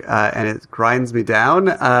work. And it grinds me down.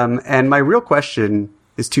 And my real question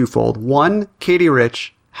is twofold. One, Katie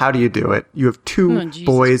Rich, how do you do it? You have two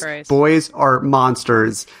boys. Christ. Boys are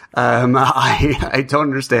monsters. I don't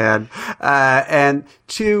understand. And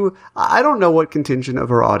two, I don't know what contingent of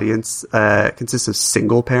our audience consists of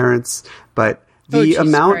single parents, but the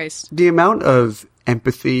amount of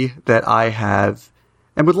empathy that I have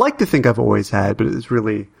and would like to think I've always had, but it's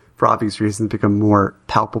really, for obvious reasons, become more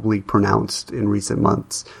palpably pronounced in recent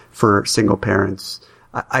months for single parents.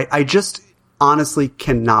 I just honestly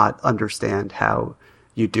cannot understand how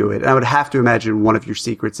you do it. And I would have to imagine one of your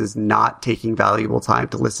secrets is not taking valuable time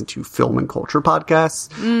to listen to film and culture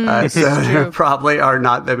podcasts. So there probably are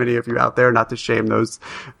not that many of you out there, not to shame those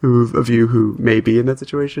of you who may be in that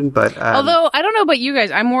situation. But although I don't know about you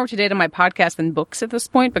guys, I'm more up to date on my podcast than books at this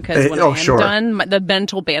point, because when I am done, the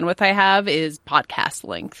mental bandwidth I have is podcast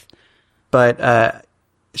length. But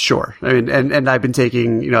sure. I mean, and I've been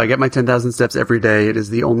taking, I get my 10,000 steps every day. It is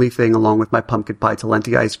the only thing, along with my pumpkin pie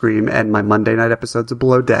Talenti ice cream and my Monday night episodes of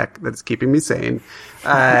Below Deck, that's keeping me sane.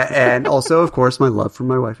 And also, of course, my love for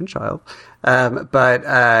my wife and child. But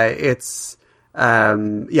it's,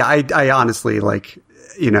 I honestly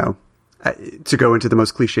to go into the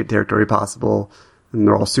most cliched territory possible, and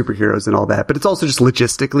they're all superheroes and all that, but it's also just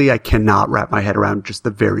logistically, I cannot wrap my head around just the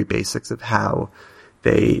very basics of how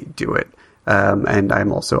they do it. And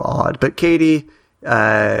I'm also odd. But Katie,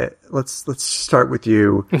 let's start with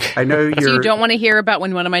you. I know you're. So you don't want to hear about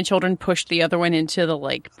when one of my children pushed the other one into the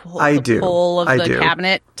pull of the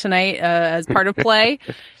cabinet tonight as part of play,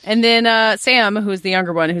 and then Sam, who's the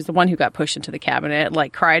younger one, who's the one who got pushed into the cabinet,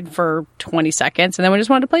 cried for 20 seconds, and then we just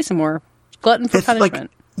wanted to play some more. Glutton for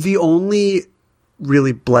punishment. The only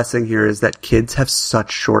really blessing here is that kids have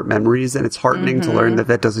such short memories, and it's heartening to learn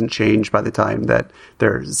that doesn't change by the time that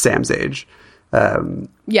they're Sam's age. Sam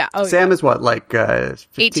is what,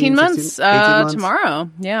 18 months? 18 months? Tomorrow.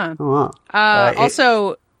 Yeah. Oh, wow.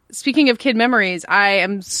 Also, speaking of kid memories, I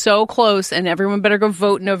am so close, and everyone better go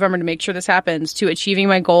vote in November to make sure this happens, to achieving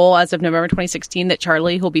my goal as of November 2016 that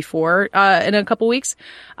Charlie, who'll be 4 in a couple weeks,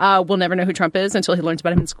 will never know who Trump is until he learns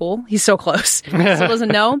about him in school. He's so close. He still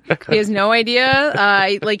doesn't know. He has no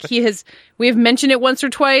idea. We have mentioned it once or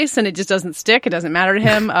twice, and it just doesn't stick. It doesn't matter to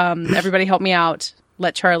him. Everybody help me out.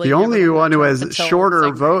 Let Charlie. The only one who has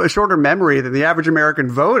shorter memory than the average American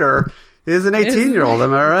voter is an 18-year-old.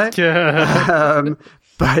 Am I right?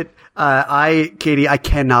 But Katie, I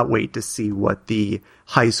cannot wait to see what the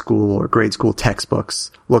high school or grade school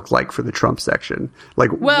textbooks look like for the Trump section.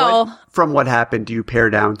 Like, from what happened, do you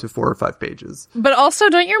pare down to 4 or 5 pages? But also,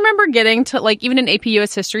 don't you remember getting to, like, even in AP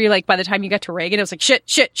US history, like, by the time you got to Reagan, it was like,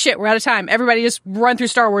 shit, we're out of time. Everybody just run through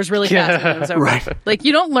Star Wars really fast. And it was over. Right. Like,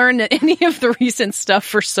 you don't learn any of the recent stuff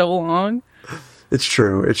for so long. It's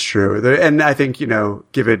true. And I think,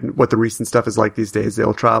 given what the recent stuff is like these days,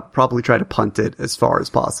 they'll probably try to punt it as far as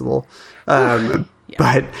possible.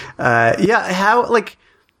 But, how, like,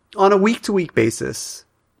 on a week-to-week basis,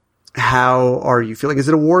 how are you feeling? Is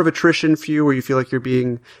it a war of attrition for you, where you feel like you're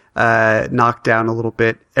being knocked down a little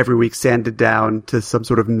bit every week, sanded down to some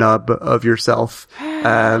sort of nub of yourself?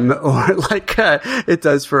 Or like it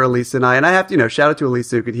does for Elisa and I. And I have to, shout out to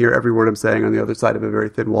Elisa, who can hear every word I'm saying on the other side of a very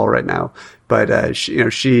thin wall right now. But she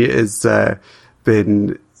has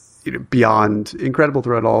been beyond incredible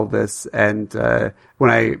throughout all of this. And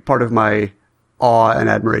part of my awe and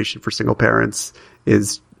admiration for single parents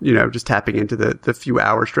is just tapping into the few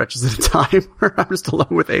hour stretches at a time where I'm just alone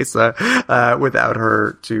with Asa, without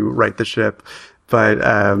her to right the ship. But,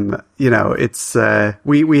 it's,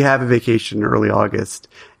 we have a vacation early August,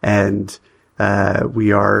 and,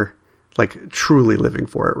 we are, like, truly living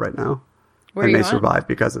for it right now. Where and you may at? survive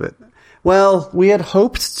because of it. Well, we had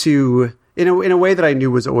hoped to, in a way that I knew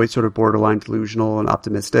was always sort of borderline delusional and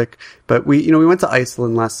optimistic, but we went to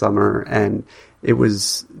Iceland last summer, and it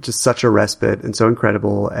was just such a respite and so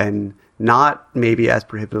incredible, and not maybe as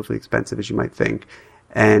prohibitively expensive as you might think.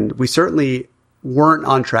 And we certainly weren't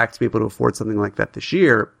on track to be able to afford something like that this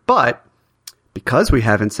year, but because we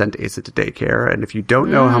haven't sent Asa to daycare, and if you don't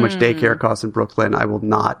know how much daycare costs in Brooklyn, I will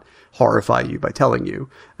not horrify you by telling you.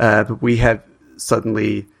 But we have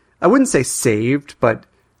suddenly, I wouldn't say saved, but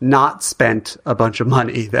not spent a bunch of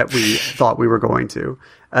money that we thought we were going to.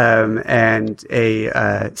 And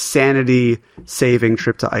a sanity saving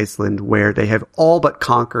trip to Iceland, where they have all but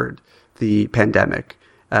conquered the pandemic.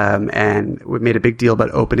 And we made a big deal about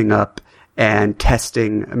opening up and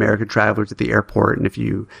testing American travelers at the airport. And if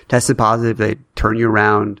you tested positive, they'd turn you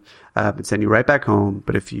around and send you right back home.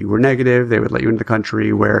 But if you were negative, they would let you into the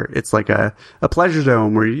country, where it's like a pleasure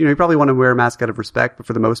zone where, you probably want to wear a mask out of respect, but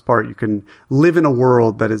for the most part, you can live in a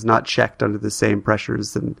world that is not checked under the same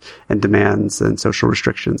pressures and demands and social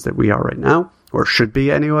restrictions that we are right now, or should be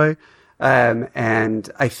anyway. And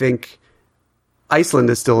I think Iceland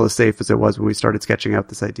is still as safe as it was when we started sketching out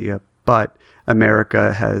this idea, but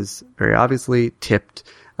America has very obviously tipped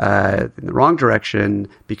in the wrong direction,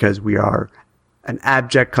 because we are an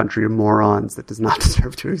abject country of morons that does not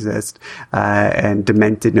deserve to exist, and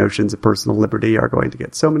demented notions of personal liberty are going to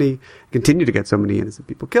continue to get so many innocent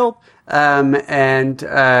people killed.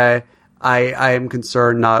 I am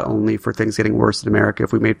concerned not only for things getting worse in America,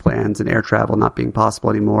 if we made plans and air travel not being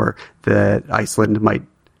possible anymore, that Iceland might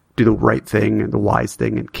do the right thing and the wise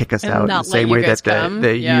thing and kick us out in the same way that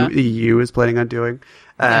the EU is planning on doing.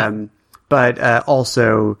 But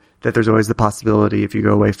also that there's always the possibility, if you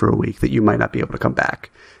go away for a week, that you might not be able to come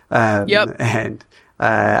back. And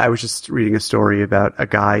I was just reading a story about a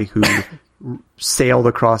guy who sailed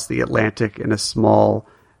across the Atlantic in a small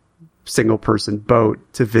single-person boat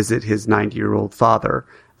to visit his 90-year-old father,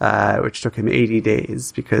 which took him 80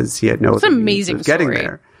 days because he had no other means of getting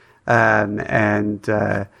there.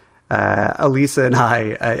 Elisa and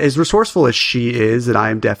I, as resourceful as she is, and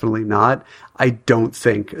I am definitely not, I don't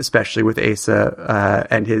think, especially with Asa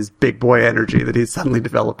and his big boy energy that he's suddenly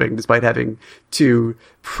developing, despite having two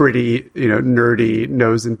pretty, nerdy,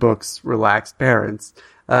 nose in books, relaxed parents,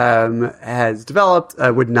 has developed,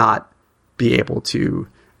 would not be able to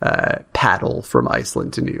paddle from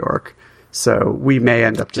Iceland to New York. So we may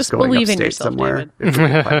end up just going upstate somewhere if we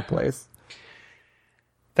can find a place.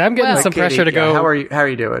 I'm getting some pressure to go. How are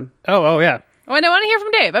you doing? Oh yeah. Oh, and I want to hear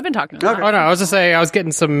from Dave. I've been talking to him. Okay. Oh no, I was just saying I was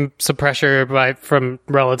getting some pressure from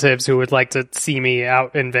relatives who would like to see me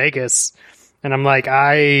out in Vegas, and I'm like,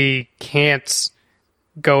 I can't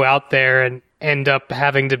go out there and end up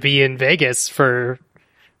having to be in Vegas for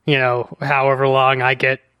however long I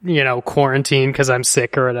get quarantine because I'm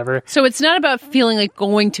sick or whatever. So it's not about feeling like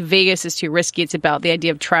going to Vegas is too risky. It's about the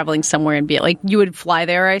idea of traveling somewhere and be like, you would fly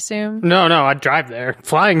there, I assume? No, I'd drive there.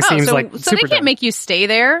 Flying seems like so super they can't dumb. make you stay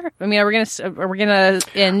there. I mean, are we gonna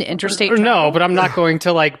end interstate travel? No, but I'm not going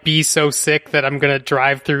to be so sick that I'm gonna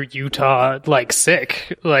drive through Utah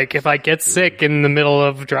sick. Like if I get sick in the middle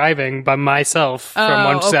of driving by myself from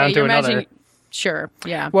one town to another. Sure.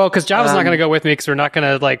 Yeah. Well, because Java's not going to go with me because we're not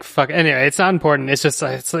going to fuck. Anyway, it's not important. It's just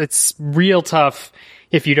it's real tough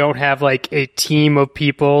if you don't have a team of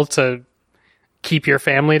people to keep your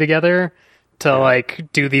family together to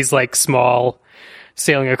do these small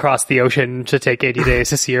sailing across the ocean to take 80 days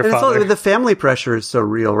to see your And it's father. also, the family pressure is so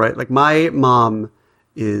real, right? Like my mom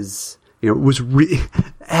is,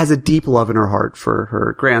 has a deep love in her heart for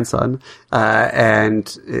her grandson,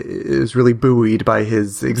 and is really buoyed by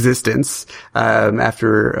his existence,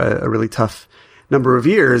 after a really tough number of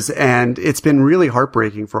years. And it's been really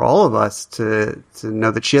heartbreaking for all of us to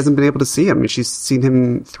know that she hasn't been able to see him. I mean, she's seen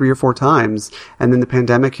him 3 or 4 times, and then the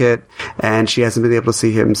pandemic hit and she hasn't been able to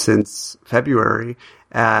see him since February.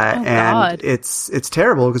 And God. it's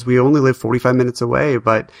terrible because we only live 45 minutes away,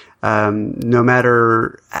 but, no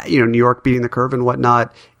matter, New York beating the curve and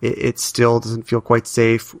whatnot, it still doesn't feel quite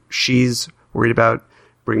safe. She's worried about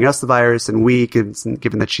bringing us the virus, and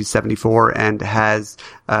given that she's 74 and has,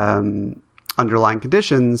 underlying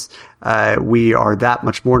conditions, we are that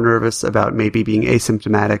much more nervous about maybe being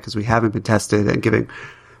asymptomatic because we haven't been tested and giving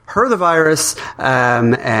her the virus.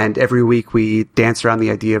 And every week we dance around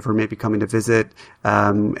the idea of her maybe coming to visit.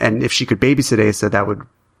 And if she could babysit Asa, that would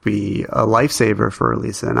be a lifesaver for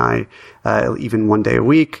Elisa and I, even one day a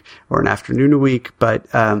week or an afternoon a week. But,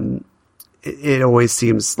 it always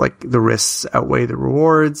seems like the risks outweigh the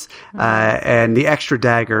rewards. And the extra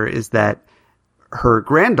dagger is that her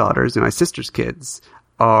granddaughters and my sister's kids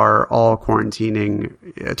are all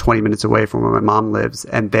quarantining 20 minutes away from where my mom lives.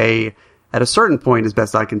 And they, at a certain point, as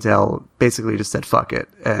best I can tell, basically just said, fuck it,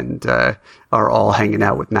 and are all hanging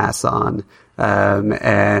out with masks on.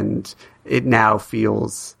 And it now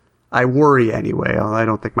feels, I worry anyway, I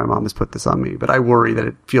don't think my mom has put this on me, but I worry that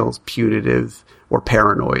it feels punitive or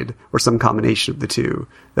paranoid or some combination of the two,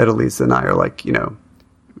 that Elisa and I are like,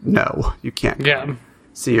 no, you can't. Yeah.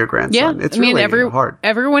 See your grandson. Yeah, It's really hard.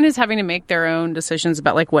 Everyone is having to make their own decisions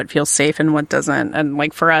about like what feels safe and what doesn't. And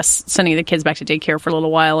like for us, sending the kids back to daycare for a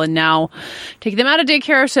little while, and now taking them out of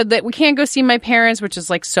daycare so that we can't go see my parents, which is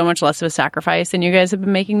like so much less of a sacrifice than you guys have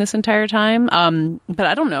been making this entire time. But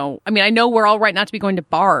I don't know. I mean, I know we're all right not to be going to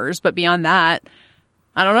bars, but beyond that,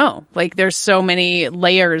 I don't know. Like there's so many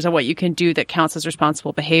layers of what you can do that counts as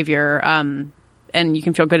responsible behavior. And you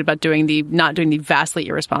can feel good about not doing the vastly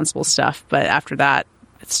irresponsible stuff. But after that,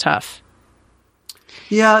 it's tough.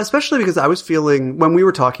 Yeah, especially because I was feeling, when we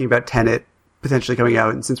were talking about Tenet potentially coming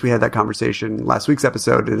out, and since we had that conversation last week's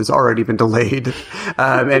episode, it has already been delayed,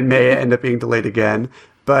 and may end up being delayed again.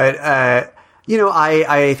 But, I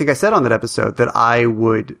think I said on that episode that I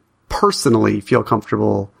would personally feel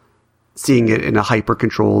comfortable seeing it in a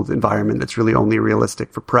hyper-controlled environment that's really only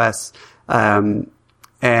realistic for press, and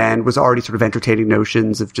was already sort of entertaining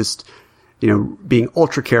notions of just, being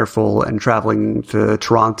ultra careful and traveling to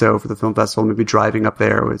Toronto for the film festival, maybe driving up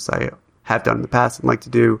there, which I have done in the past and like to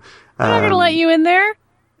do. I'm not going to let you in there.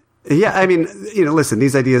 Yeah, I mean, listen,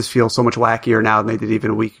 these ideas feel so much wackier now than they did even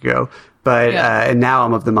a week ago. But, and now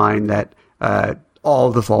I'm of the mind that, all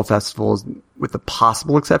of the fall festivals, with the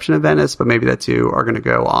possible exception of Venice, but maybe that too, are going to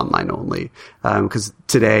go online only. Because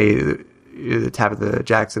today, Tabitha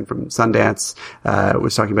Jackson from Sundance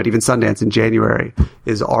was talking about even Sundance in January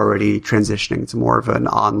is already transitioning to more of an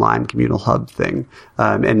online communal hub thing,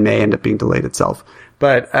 and may end up being delayed itself.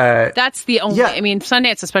 But that's the only. I mean,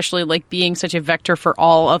 Sundance, especially like being such a vector for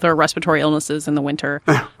all other respiratory illnesses in the winter,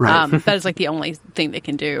 right. That is like the only thing they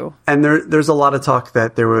can do. And there's a lot of talk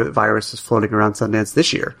that there were viruses floating around Sundance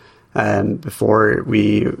this year, before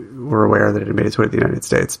we were aware that it had made its way to the United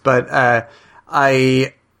States. But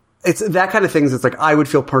it's that kind of things that's like I would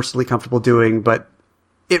feel personally comfortable doing, but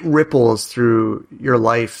it ripples through your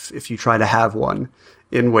life if you try to have one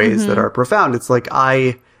in ways that are profound. It's like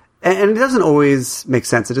and it doesn't always make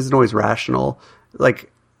sense. It isn't always rational.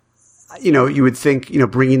 Like, you would think,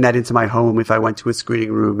 bringing that into my home if I went to a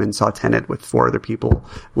screening room and saw Tenet with 4 other people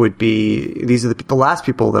would be, these are the last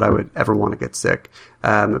people that I would ever want to get sick.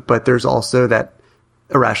 But there's also that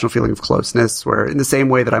irrational feeling of closeness where in the same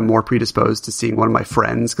way that I'm more predisposed to seeing one of my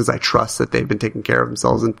friends because I trust that they've been taking care of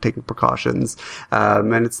themselves and taking precautions.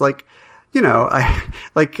 And it's like,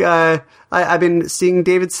 I've been seeing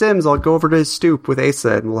David Sims. I'll go over to his stoop with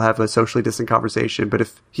Asa and we'll have a socially distant conversation. But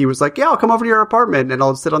if he was like, yeah, I'll come over to your apartment and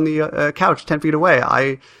I'll sit on the couch 10 feet away,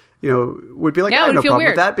 I, would be like, I have no problem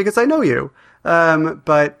with that because I know you.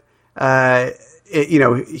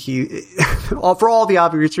 He, for all the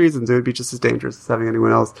obvious reasons, it would be just as dangerous as having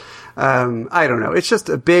anyone else. I don't know. It's just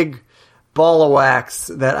a big ball of wax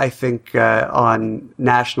that I think, on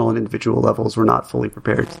national and individual levels, we're not fully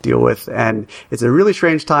prepared to deal with. And it's a really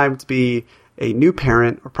strange time to be a new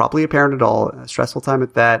parent, or probably a parent at all, a stressful time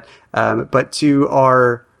at that. But to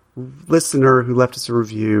our listener who left us a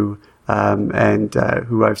review, and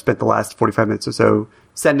who I've spent the last 45 minutes or so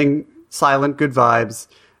sending silent good vibes,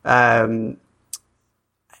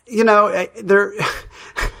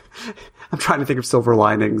 I'm trying to think of silver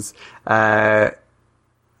linings.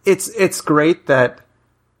 It's great that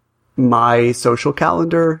my social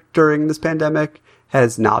calendar during this pandemic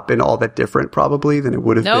has not been all that different probably than it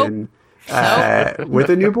would have been with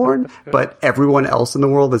a newborn, but everyone else in the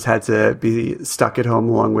world has had to be stuck at home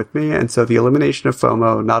along with me. And so the elimination of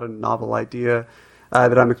FOMO, not a novel idea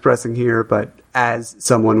that I'm expressing here, but as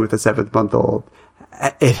someone with a 7-month-old,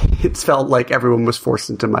 it's felt like everyone was forced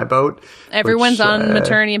into my boat. Everyone's on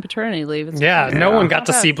maternity and paternity leave. It's no one got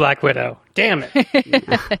to see Black Widow. Damn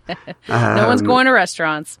it. No one's going to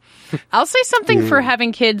restaurants. I'll say something for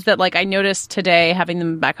having kids that, like, I noticed today, having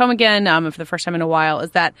them back home again for the first time in a while,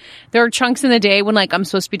 is that there are chunks in the day when, like, I'm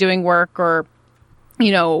supposed to be doing work or,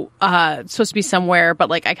 you know, supposed to be somewhere, but,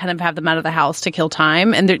 like, I kind of have them out of the house to kill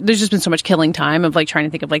time. And there's just been so much killing time of, like, trying to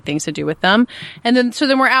think of, like, things to do with them. And then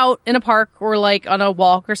we're out in a park or, like, on a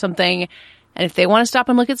walk or something. And if they want to stop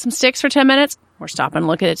and look at some sticks for 10 minutes, we're stopping and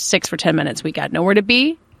looking at sticks for 10 minutes. We got nowhere to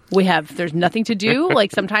be. There's nothing to do.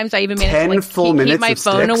 Like, sometimes I even manage to, like, keep my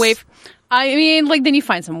phone away. I mean, like, then you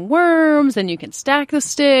find some worms and you can stack the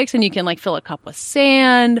sticks and you can, like, fill a cup with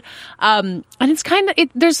sand. And it's kind of,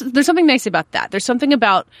 there's something nice about that. There's something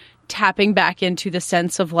about tapping back into the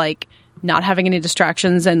sense of, like, not having any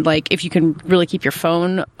distractions and, like, if you can really keep your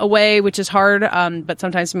phone away, which is hard, but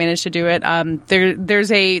sometimes manage to do it.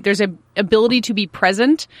 There's a ability to be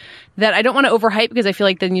present that I don't want to overhype, because I feel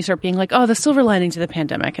like then you start being like, oh, the silver lining to the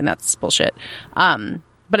pandemic, and that's bullshit.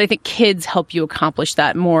 But I think kids help you accomplish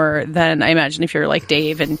that more than I imagine if you're like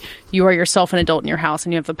Dave and you are yourself an adult in your house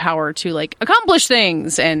and you have the power to, like, accomplish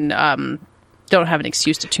things and don't have an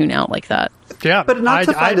excuse to tune out like that. Yeah, but not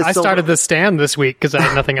to find I started the stand this week because I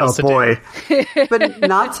had nothing else to do. But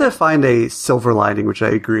not to find a silver lining, which I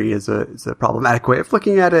agree is a problematic way of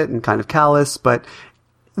looking at it and kind of callous. But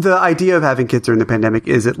the idea of having kids during the pandemic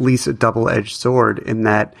is at least a double-edged sword in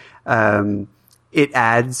that it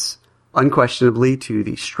adds unquestionably to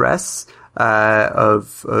the stress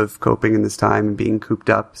of coping in this time and being cooped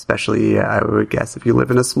up, especially I would guess if you live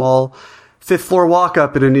in a small 5th floor walk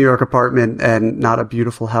up in a New York apartment and not a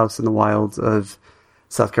beautiful house in the wilds of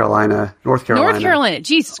North Carolina,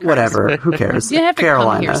 Jesus Christ. Whatever, who cares? You have to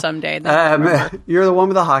Carolina. come here someday. You're the one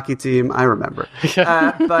with the hockey team, I remember.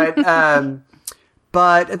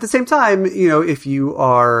 But at the same time, you know, if you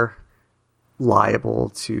are liable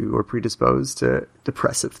to or predisposed to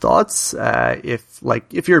depressive thoughts,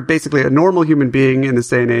 if you're basically a normal human being in this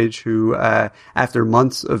day and age who, after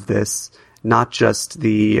months of this, not just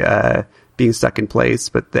the being stuck in place,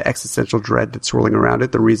 but the existential dread that's swirling around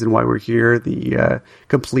it, the reason why we're here, the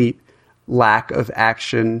complete lack of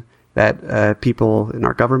action that people in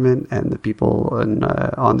our government and the people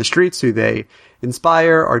on the streets who they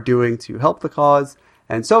inspire are doing to help the cause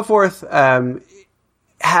and so forth. The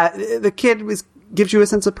kid gives you a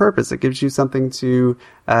sense of purpose. It gives you something to,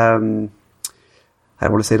 I don't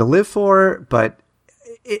want to say to live for, but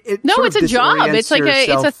it's a job. It's like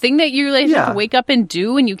it's a thing that you have to wake up and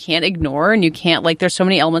do, and you can't ignore, and you can't, like, there's so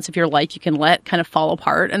many elements of your life you can let kind of fall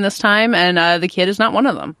apart in this time, and the kid is not one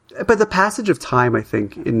of them. But the passage of time, I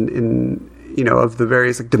think, in you know, of the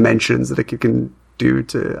various, like, dimensions that a kid can do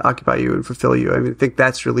to occupy you and fulfill you, I mean, I think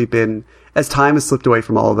that's really been, as time has slipped away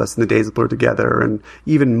from all of us and the days have blurred together, and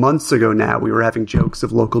even months ago now, we were having jokes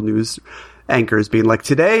of local news anchors being like,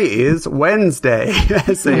 today is Wednesday,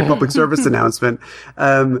 as a public service announcement.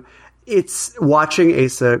 It's watching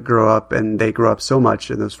Asa grow up, and they grow up so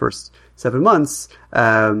much in those first 7 months,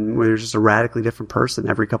 where there's just a radically different person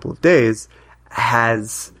every couple of days,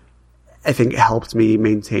 has, I think, helped me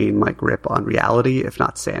maintain my grip on reality, if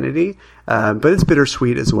not sanity. But it's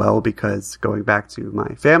bittersweet as well, because going back to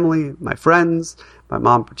my family, my friends, my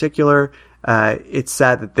mom in particular, it's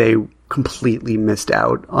sad that they completely missed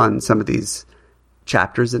out on some of these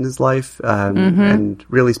chapters in his life, and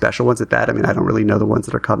really special ones at that. I mean, I don't really know the ones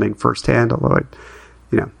that are coming firsthand, although I've,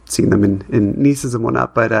 you know, seen them in nieces and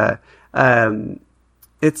whatnot. But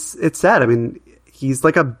it's sad. I mean, he's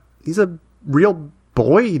a real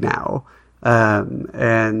boy now,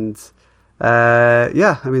 and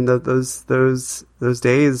I mean, those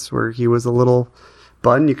days where he was a little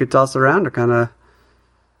button you could toss around are kind of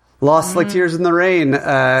lost like tears in the rain.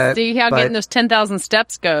 See how getting those 10,000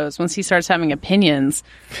 steps goes once he starts having opinions.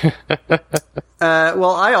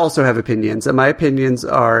 Well, I also have opinions, and my opinions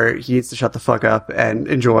are he needs to shut the fuck up and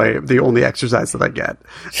enjoy the only exercise that I get.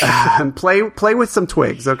 Play with some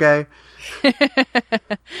twigs, okay?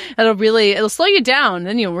 It'll slow you down.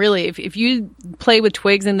 Then you'll really, if you play with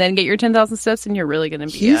twigs and then get your 10,000 steps, then you're really going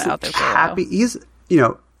to be out there for a while. He's, you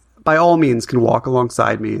know, by all means can walk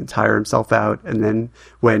alongside me and tire himself out. And then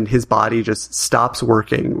when his body just stops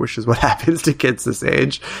working, which is what happens to kids this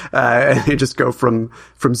age, and they just go from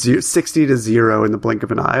 60 to 0 in the blink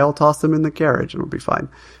of an eye, I'll toss them in the carriage and it'll be fine.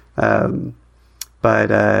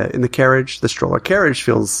 But in the carriage, the stroller, carriage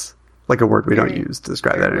feels like a word we don't use to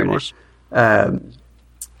describe that anymore.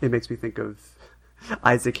 It makes me think of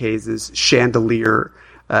Isaac Hayes' chandelier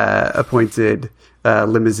appointed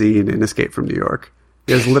limousine in Escape from New York.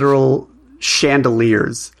 There's literal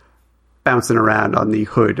chandeliers bouncing around on the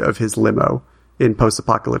hood of his limo in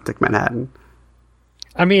post-apocalyptic Manhattan.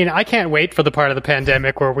 I mean, I can't wait for the part of the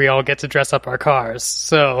pandemic where we all get to dress up our cars.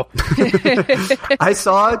 So I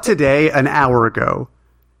saw today, an hour ago,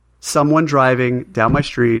 someone driving down my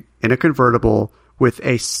street in a convertible with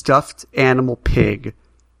a stuffed animal pig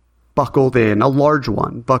buckled in, a large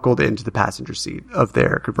one, buckled into the passenger seat of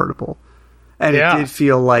their convertible. And it did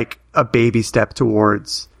feel like a baby step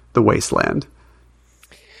towards the wasteland.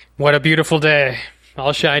 What a beautiful day.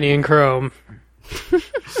 All shiny and chrome. Do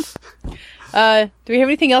we have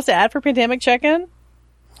anything else to add for Pandemic Check-In?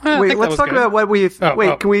 Wait, let's talk about what we've...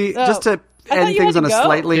 Can we... Just to end things on a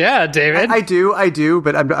slightly... Yeah, David. I do,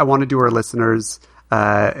 but I want to do our listeners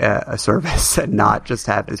a service and not just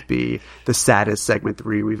have this be the saddest segment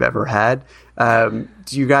 3 we've ever had. Have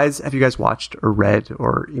you guys watched or read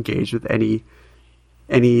or engaged with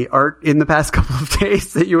any art in the past couple of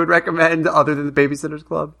days that you would recommend other than the Babysitter's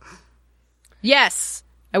Club? Yes.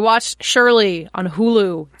 I watched Shirley on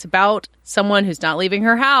Hulu. It's about someone who's not leaving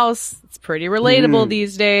her house. It's pretty relatable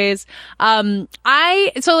these days. As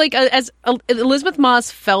Elizabeth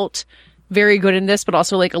Moss felt very good in this, but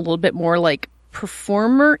also like a little bit more like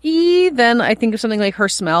performer-y than I think of something like Her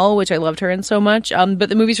Smell, which I loved her in so much. But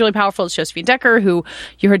the movie's really powerful. It's Josephine Decker, who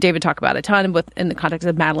you heard David talk about a ton, but in the context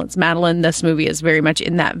of Madeline's Madeline, this movie is very much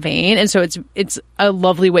in that vein. And so it's a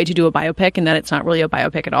lovely way to do a biopic in that it's not really a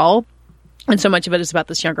biopic at all. And so much of it is about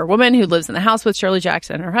this younger woman who lives in the house with Shirley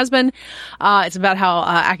Jackson and her husband. It's about how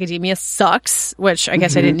academia sucks, which I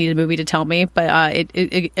guess I didn't need a movie to tell me, but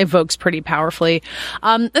it evokes pretty powerfully.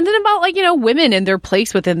 And then about women and their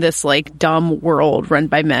place within this like dumb world run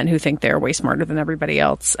by men who think they're way smarter than everybody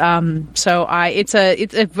else. It's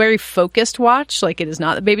a very focused watch. Like, it is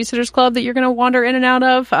not the Babysitter's Club that you're going to wander in and out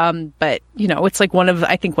of. But it's like one of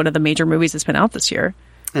the major movies that's been out this year.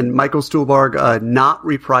 And Michael Stuhlbarg not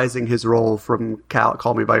reprising his role from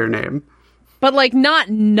Call Me By Your Name. But, like, not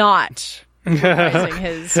reprising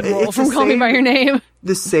his role from Call Me By Your Name.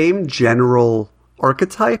 The same general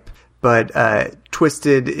archetype, but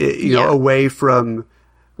twisted, away from...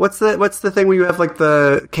 What's the thing where you have, like,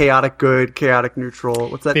 the chaotic good, chaotic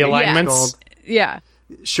neutral? What's that? The alignments? Called? Yeah.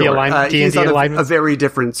 Sure. He's on a very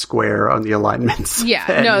different square on the alignments.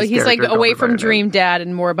 Yeah. No, he's like away from Dream Dad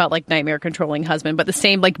and more about like nightmare controlling husband, but the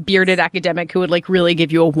same like bearded academic who would like really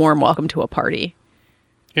give you a warm welcome to a party.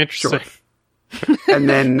 Interesting. Sure. And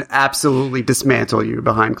then absolutely dismantle you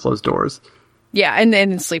behind closed doors. Yeah, and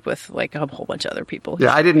then sleep with like a whole bunch of other people.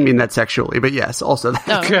 Yeah, I didn't mean that sexually, but yes, also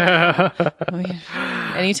that. Oh,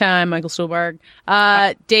 yeah. Anytime, Michael Stuhlbarg.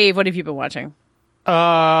 Dave, what have you been watching?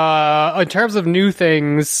 In terms of new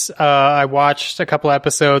things, I watched a couple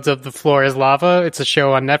episodes of The Floor is Lava. It's a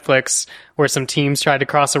show on Netflix where some teams tried to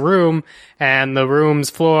cross a room, and the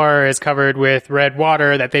room's floor is covered with red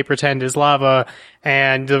water that they pretend is lava.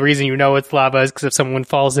 And the reason you know it's lava is because if someone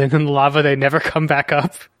falls in the lava, they never come back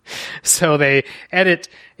up. So they edit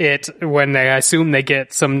it when I assume they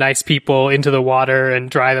get some nice people into the water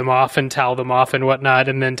and dry them off and towel them off and whatnot,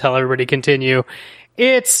 and then tell everybody continue.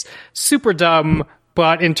 It's super dumb,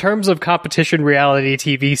 but in terms of competition reality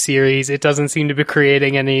TV series, it doesn't seem to be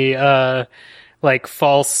creating any,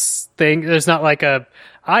 false thing. There's not like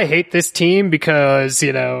I hate this team because,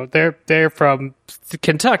 they're from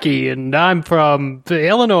Kentucky and I'm from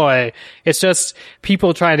Illinois. It's just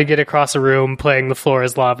people trying to get across a room playing The Floor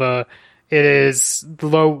is Lava. It is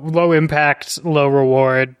low impact, low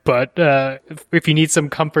reward, but if you need some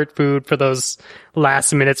comfort food for those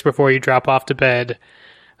last minutes before you drop off to bed,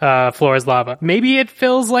 Floor is Lava. Maybe it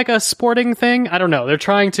feels like a sporting thing. I don't know. They're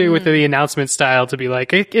trying to, with the announcement style, to be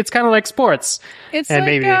like, it's kind of like sports. It's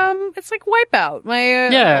like Wipeout,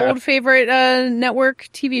 my old favorite network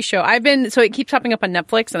TV show. So it keeps popping up on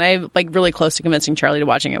Netflix, and I'm like really close to convincing Charlie to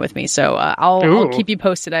watching it with me. So I'll keep you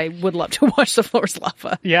posted. I would love to watch The Floor is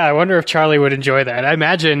Lava. Yeah, I wonder if Charlie would enjoy that. I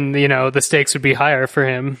imagine, the stakes would be higher for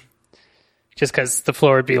him, just because the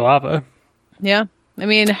floor would be lava. Yeah, I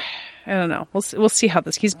mean, I don't know. We'll see how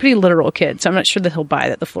this. He's a pretty literal kid, so I'm not sure that he'll buy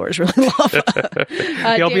that the floor is really lava.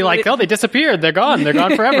 He'll be like, "Oh, they disappeared. They're gone. They're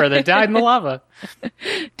gone forever. They died in the lava."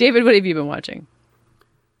 David, what have you been watching?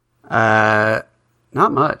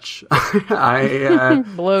 Not much.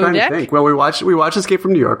 Trying Deck? to think. Well, we watched Escape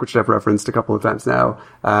from New York, which I've referenced a couple of times now.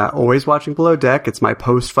 Always watching Below Deck. It's my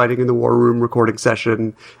post-Fighting in the War Room recording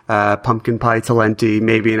session. Pumpkin Pie Talenti,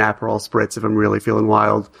 maybe an Aperol Spritz if I'm really feeling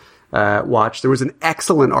wild. Watch. There was an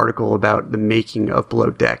excellent article about the making of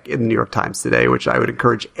Below Deck in the New York Times today, which I would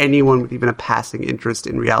encourage anyone with even a passing interest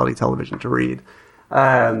in reality television to read.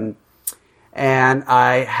 And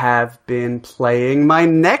I have been playing my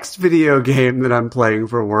next video game that I'm playing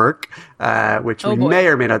for work, which we may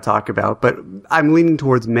or may not talk about, but I'm leaning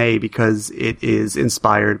towards may because it is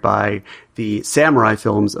inspired by the samurai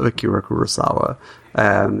films of Akira Kurosawa.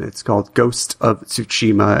 It's called Ghost of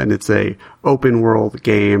Tsushima, and it's a open world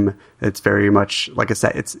game. It's very much like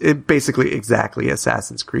it's basically exactly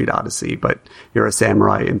Assassin's Creed Odyssey, but you're a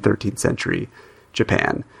samurai in 13th century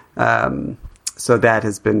Japan. So that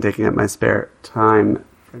has been taking up my spare time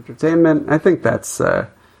for entertainment. I think that's about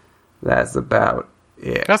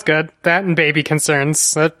it. That's good. That and baby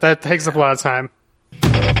concerns. That takes up a lot of time.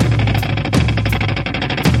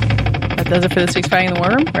 That does it for this week's Fighting in the War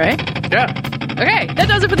Room, right? Yeah. Okay, that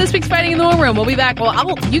does it for this week's Fighting in the War Room. We'll be back. Well,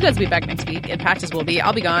 you guys will be back next week, and Patches will be.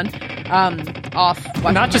 I'll be gone. Off.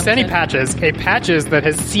 Not just Hamilton. any Patches. A Patches that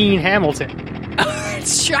has seen Hamilton.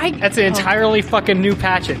 That's an entirely fucking new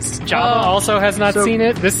Patches. Java also has not seen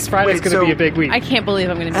it. This Friday's going to be a big week. I can't believe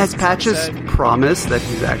I'm going to miss Has Patches promised that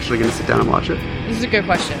he's actually going to sit down and watch it? This is a good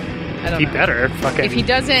question. I don't He know. better. Fucking. If he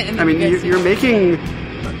doesn't, and I mean, you guys- you're making...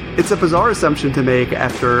 It's a bizarre assumption to make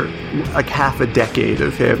after like half a decade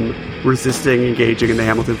of him resisting engaging in the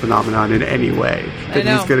Hamilton phenomenon in any way. That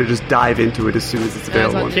know. he's going to just dive into it as soon as it's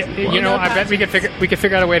available. I bet we could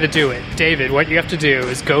figure out a way to do it. David, what you have to do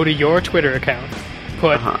is go to your Twitter account,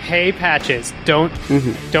 put "Hey Patches." Don't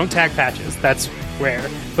tag Patches. That's rare,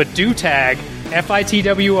 but do tag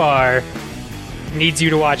FITWR needs you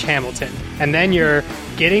to watch Hamilton, and then you're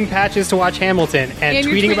getting Patches to watch Hamilton and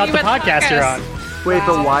you're tweeting about the podcast you're on. Wait,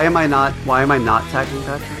 but why am I not tagging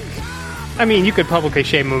Patrick? I mean, you could publicly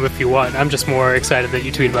shame him if you want. I'm just more excited that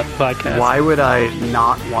you tweet about the podcast. Why would I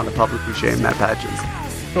not want to publicly shame Matt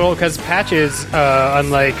Patches? Well, because Patches,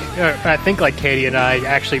 unlike, I think like Katie and I,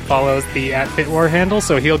 actually follows the @FitWar handle,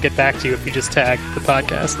 so he'll get back to you if you just tag the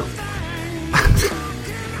podcast.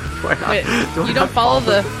 Why not? Wait, Do I you not don't follow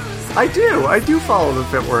the... I do follow the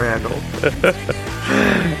Fitware handle.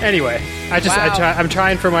 Anyway, Wow. I'm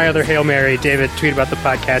trying for my other Hail Mary. David, tweet about the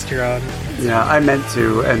podcast you're on. Yeah, I meant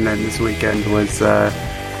to, and then this weekend was a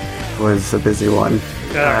busy one.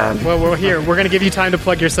 Well, we're here. We're going to give you time to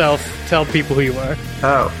plug yourself. Tell people who you are.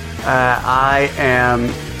 I am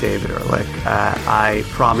David Ehrlich. I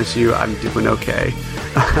promise you I'm doing okay.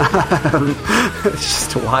 It's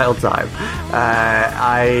just a wild time.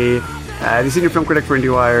 The senior film critic for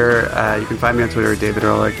IndieWire. You can find me on Twitter at David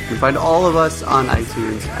Ehrlich. You can find all of us on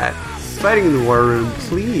iTunes at Fighting in the War Room.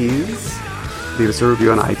 Please leave us a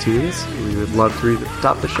review on iTunes. We would love to read it at the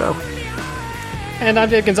top of the show. And I'm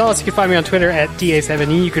Dave Gonzalez. You can find me on Twitter at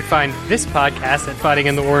DA7E. You can find this podcast at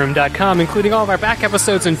fightinginthewarroom.com, including all of our back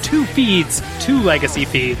episodes and 2 legacy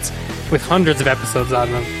feeds, with hundreds of episodes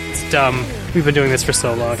on them. It's dumb. We've been doing this for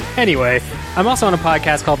so long. Anyway, I'm also on a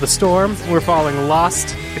podcast called The Storm. We're following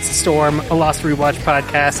Lost. It's The Storm, a Lost rewatch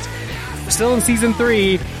podcast. We're still in season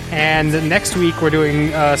 3, and next week we're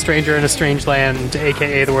doing Stranger in a Strange Land,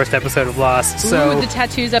 aka the worst episode of Lost. So Ooh, the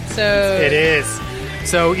tattoos episode. it is.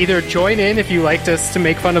 So either join in if you liked us to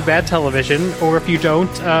make fun of bad television, or if you don't,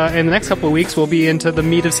 in the next couple of weeks we'll be into the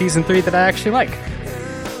meat of season 3 that I actually like.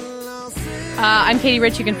 I'm Katie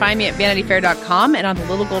Rich. You can find me at VanityFair.com and on the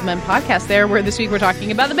Little Gold Men podcast there, where this week we're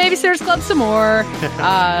talking about the Babysitters Club some more.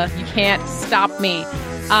 You can't stop me.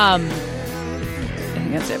 I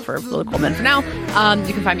think that's it for Little Gold Men for now.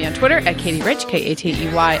 You can find me on Twitter at Katie Rich,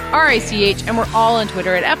 KATEYRICH, and we're all on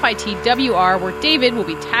Twitter at FITWR, where David will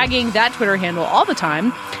be tagging that Twitter handle all the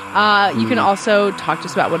time. You can also talk to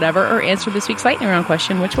us about whatever or answer this week's lightning round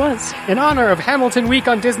question, which was... In honor of Hamilton Week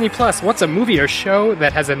on Disney+, what's a movie or show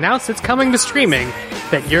that has announced it's coming to streaming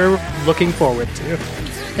that you're looking forward to?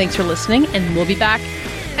 Thanks for listening, and we'll be back,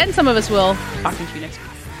 and some of us will, talking to you next week.